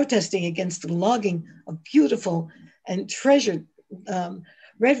protesting against the logging of beautiful and treasured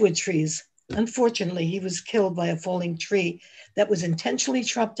redwood trees. Unfortunately, he was killed by a falling tree that was intentionally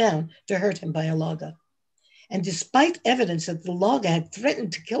chopped down to hurt him by a logger. And despite evidence that the logger had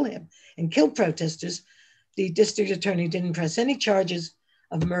threatened to kill him and kill protesters, the district attorney didn't press any charges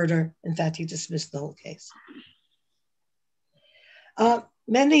of murder. In fact, he dismissed the whole case.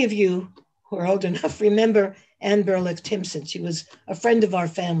 Many of you who are old enough remember Anne Burlick Timpson. She was a friend of our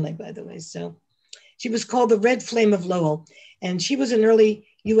family, by the way. So she was called the Red Flame of Lowell, and she was an early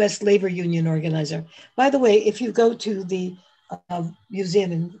U.S. labor union organizer. By the way, if you go to the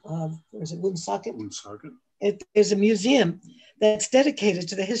museum in, where is it, Woonsocket? Woonsocket. There's a museum that's dedicated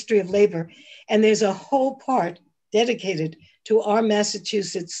to the history of labor, and there's a whole part dedicated to our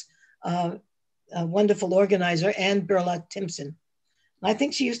Massachusetts wonderful organizer, Anne Burlick Timpson. I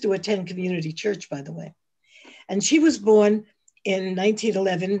think she used to attend community church, by the way. And she was born in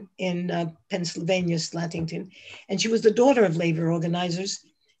 1911 in Pennsylvania, Slatington, and she was the daughter of labor organizers,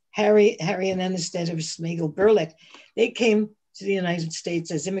 Harry and Anastasia Smagel Burlick. They came to the United States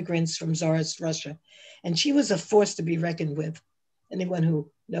as immigrants from Tsarist Russia, and she was a force to be reckoned with. Anyone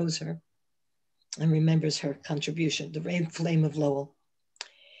who knows her and remembers her contribution, the Red Flame of Lowell.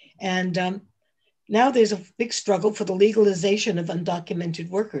 And now there's a big struggle for the legalization of undocumented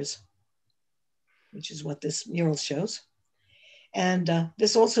workers, which is what this mural shows. And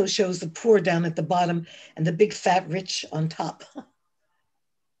this also shows the poor down at the bottom and the big fat rich on top,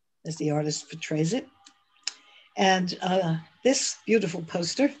 as the artist portrays it. And this beautiful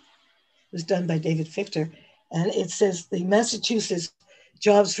poster was done by David Fichter, and it says the Massachusetts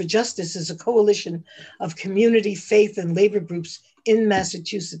Jobs for Justice is a coalition of community, faith, and labor groups in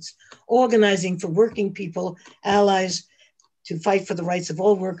Massachusetts, organizing for working people, allies to fight for the rights of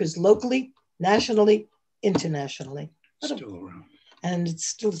all workers locally, nationally, internationally. Still around. And it's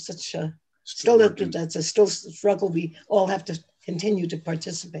still such a, that's a struggle we all have to continue to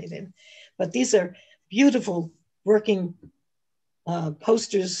participate in. But these are beautiful working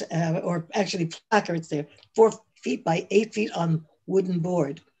posters, or actually placards. They're 4 feet by 8 feet on wooden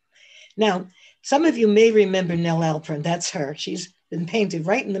board. Now, some of you may remember Nell Alpern. That's her. She's been painted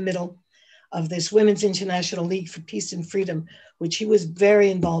right in the middle of this Women's International League for Peace and Freedom, which she was very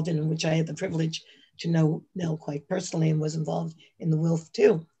involved in, and which I had the privilege to know Nell quite personally and was involved in the WILF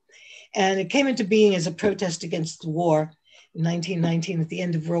too. And it came into being as a protest against the war in 1919 at the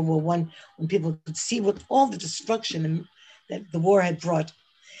end of World War I, when people could see what all the destruction that the war had brought.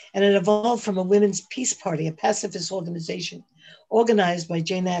 And it evolved from a women's peace party, a pacifist organization organized by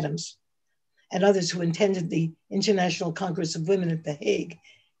Jane Addams and others who attended the International Congress of Women at The Hague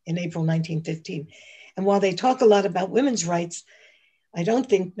in April 1915. And while they talk a lot about women's rights, I don't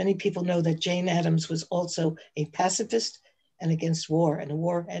think many people know that Jane Addams was also a pacifist and against war and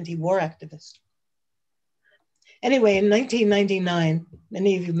anti-war activist. Anyway, in 1999,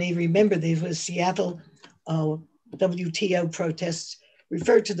 many of you may remember there was Seattle WTO protests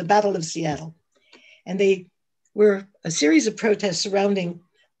referred to the Battle of Seattle. And they were a series of protests surrounding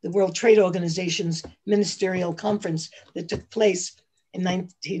the World Trade Organization's ministerial conference that took place in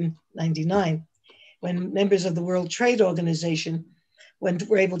 1999, when members of the World Trade Organization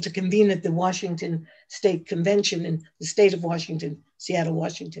were able to convene at the Washington State Convention in the state of Washington, Seattle,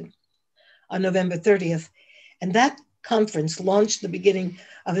 Washington, on November 30th. And that conference launched the beginning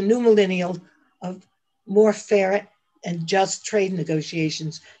of a new millennium of more fair and just trade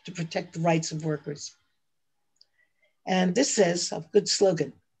negotiations to protect the rights of workers. And this says, a good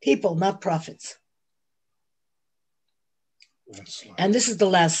slogan, people, not profits. And this is the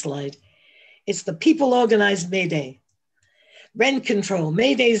last slide. It's the people organized May Day. Rent control,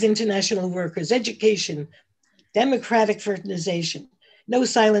 May Day's international workers, education, democratic fertilization, no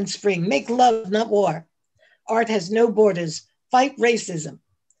silent spring, make love, not war. Art has no borders, fight racism.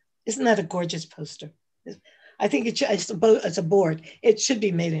 Isn't that a gorgeous poster? I think it should, it's a board. It should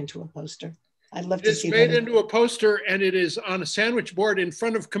be made into a poster. I'd love to see it. It's made into a poster, and it is on a sandwich board in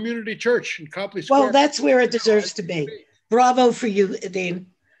front of Community Church in Copley Square. Well, that's where it deserves to be. Bravo for you, Dean.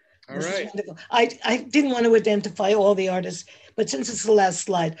 All right. I didn't want to identify all the artists, but since it's the last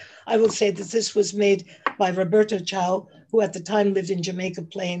slide, I will say that this was made by Roberto Chao, who at the time lived in Jamaica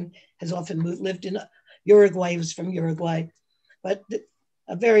Plain, has often lived in Uruguay. He was from Uruguay, but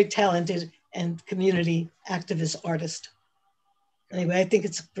a very talented and community activist artist. Anyway, I think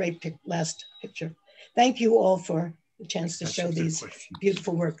it's a great last picture. Thank you all for the chance to show these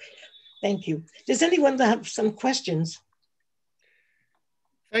beautiful work. Thank you. Does anyone have some questions?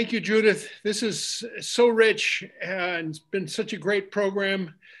 Thank you, Judith. This is so rich and it's been such a great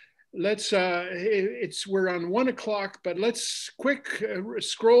program. Let's, we're on 1 o'clock, but let's quick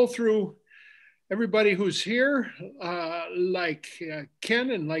scroll through everybody who's here, like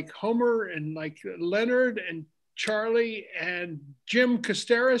Ken and like Homer and like Leonard and Charlie and Jim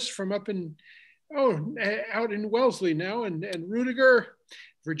Casteris from up in, out in Wellesley now, and Rudiger,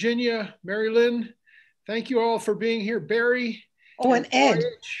 Virginia, Mary Lynn. Thank you all for being here. Barry. Oh, and Ed.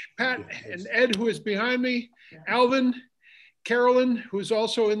 Pat and Ed, who is behind me. Alvin, Carolyn, who's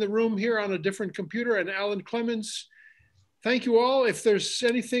also in the room here on a different computer, and Alan Clemens. Thank you all. If there's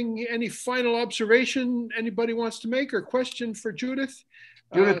anything, any final observation anybody wants to make or question for Judith.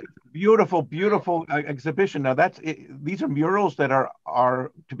 Judith, beautiful, beautiful exhibition. Now these are murals that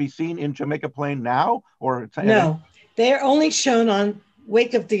are to be seen in Jamaica Plain now, or? No, they're only shown on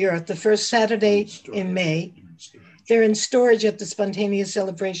Wake Up the Earth, the first Saturday in May. They're in storage at the spontaneous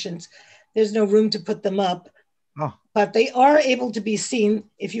celebrations. There's no room to put them up, but they are able to be seen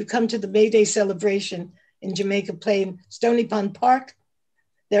if you come to the May Day celebration in Jamaica Plain, Stony Pond Park.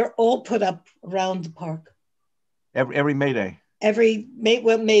 They're all put up around the park. Every May Day? Every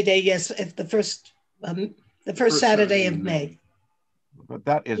May Day, yes, at the first Saturday of May. But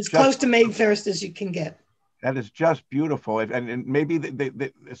that is as close to May 1st as you can get. That is just beautiful. And maybe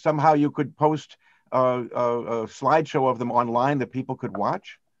somehow you could post a slideshow of them online that people could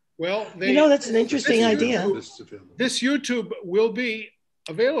watch? Well, that's an interesting idea. This YouTube will be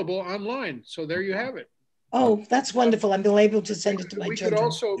available online. So there you have it. Oh, that's wonderful. I'm able to send it to my children. We could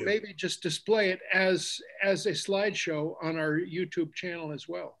also maybe just display it as a slideshow on our YouTube channel as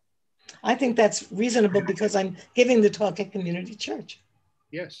well. I think that's reasonable because I'm giving the talk at Community Church.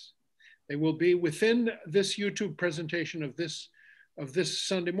 Yes, they will be within this YouTube presentation of this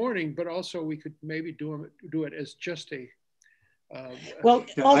Sunday morning, but also we could maybe do it as just a.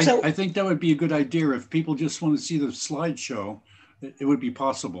 I think that would be a good idea if people just want to see the slideshow. It would be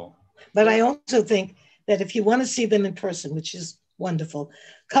possible. But I also think that if you want to see them in person, which is wonderful,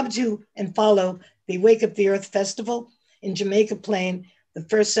 come to and follow the Wake Up the Earth Festival in Jamaica Plain, the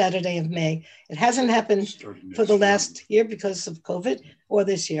first Saturday of May. It hasn't happened for the last year because of COVID or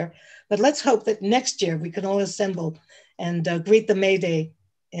this year, but let's hope that next year we can all assemble and greet the May Day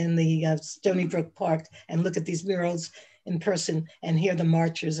in the Stony Brook Park and look at these murals in person and hear the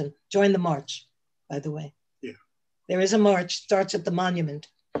marchers and join the march, by the way. Yeah. There is a march, starts at the monument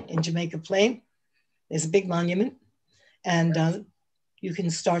in Jamaica Plain. There's a big monument and you can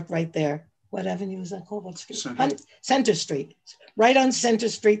start right there. What avenue is that called? What street? Center Street. Right on Center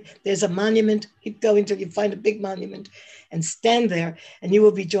Street, there's a monument. Keep going till you find a big monument and stand there and you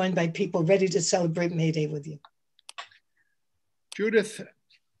will be joined by people ready to celebrate May Day with you. Judith,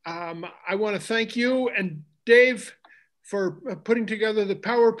 I want to thank you and Dave for putting together the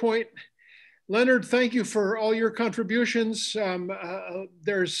PowerPoint. Leonard, thank you for all your contributions.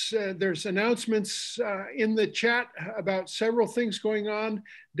 There's announcements in the chat about several things going on.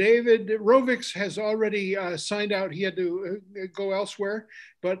 David Rovics has already signed out. He had to go elsewhere,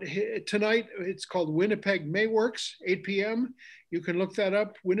 but tonight it's called Winnipeg Mayworks, 8 p.m. You can look that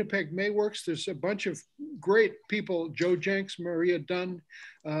up, Winnipeg Mayworks. There's a bunch of great people, Joe Jenks, Maria Dunn,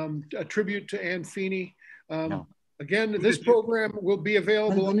 a tribute to Ann Feeney. Again, this program will be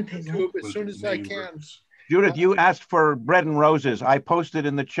available on YouTube as soon as I can. Judith, you asked for Bread and Roses. I posted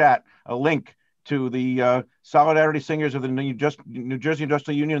in the chat a link to the Solidarity Singers of the New Jersey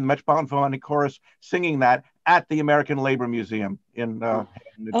Industrial Union and the Metropolitan Philharmonic Chorus singing that at the American Labor Museum in New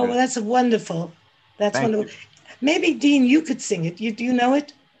Jersey. Well, that's wonderful. That's wonderful. Maybe, Dean, you could sing it. Do you know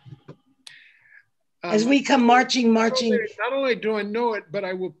it? As we come marching. Not only do I know it, but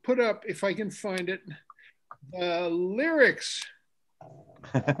I will put up, if I can find it, the lyrics.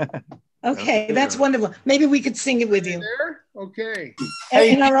 Okay, that's wonderful. Maybe we could sing it with you. There? Okay.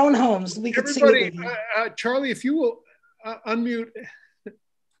 In our own homes, we could sing it with you. Charlie, if you will unmute.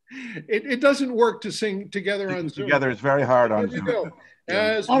 It doesn't work to sing together on Zoom. Together, it's very hard on Zoom. Go.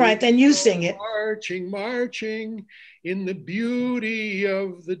 All right, then you sing it. Marching in the beauty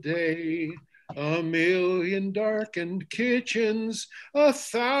of the day. A million darkened kitchens,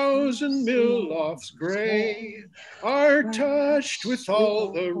 1,000 mill lofts gray, are touched with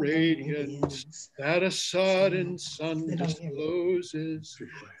all the radiance that a sudden sun discloses.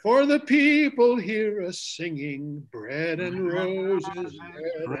 For the people hear us singing bread and roses,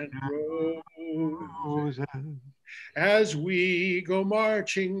 bread and roses. As we go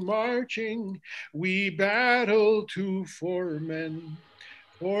marching, we battle for men.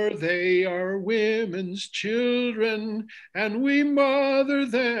 For they are women's children, and we mother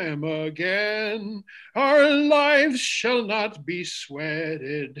them again. Our lives shall not be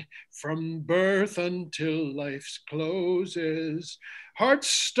sweated from birth until life's closes. Hearts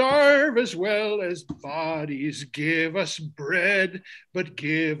starve as well as bodies. Give us bread, but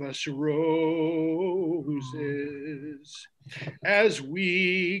give us roses. As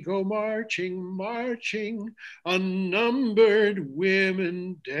we go marching, unnumbered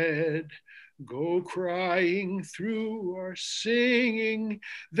women dead go crying through our singing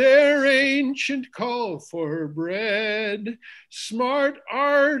their ancient call for bread. Smart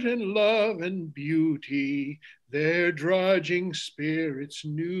art and love and beauty, their drudging spirits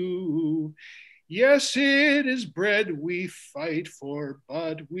knew. Yes, it is bread we fight for,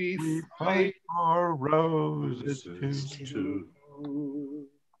 but we fight for roses too.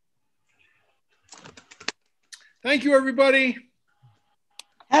 Thank you, everybody.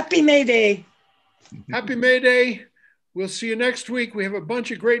 Happy May Day. Happy May Day. We'll see you next week. We have a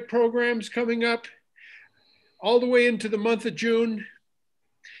bunch of great programs coming up all the way into the month of June.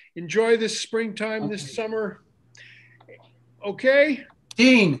 Enjoy this springtime, this summer. Okay?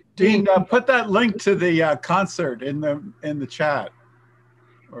 Dean, put that link to the concert in the chat.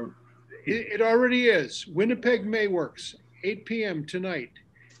 It already is. Winnipeg Mayworks, 8 p.m. tonight.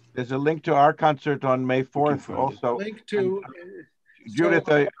 There's a link to our concert on May 4th also. Link to Judith,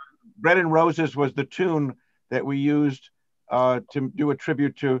 Bread and Roses was the tune that we used to do a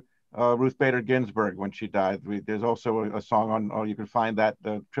tribute to Ruth Bader Ginsburg when she died. There's also a song on, you can find that,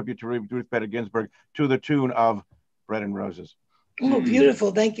 the tribute to Ruth Bader Ginsburg to the tune of Bread and Roses. Oh,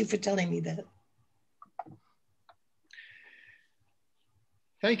 beautiful. Thank you for telling me that.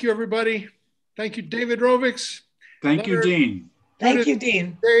 Thank you, everybody. Thank you, David Rovics. Thank you, Dean. Thank you,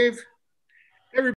 Dean. Dave.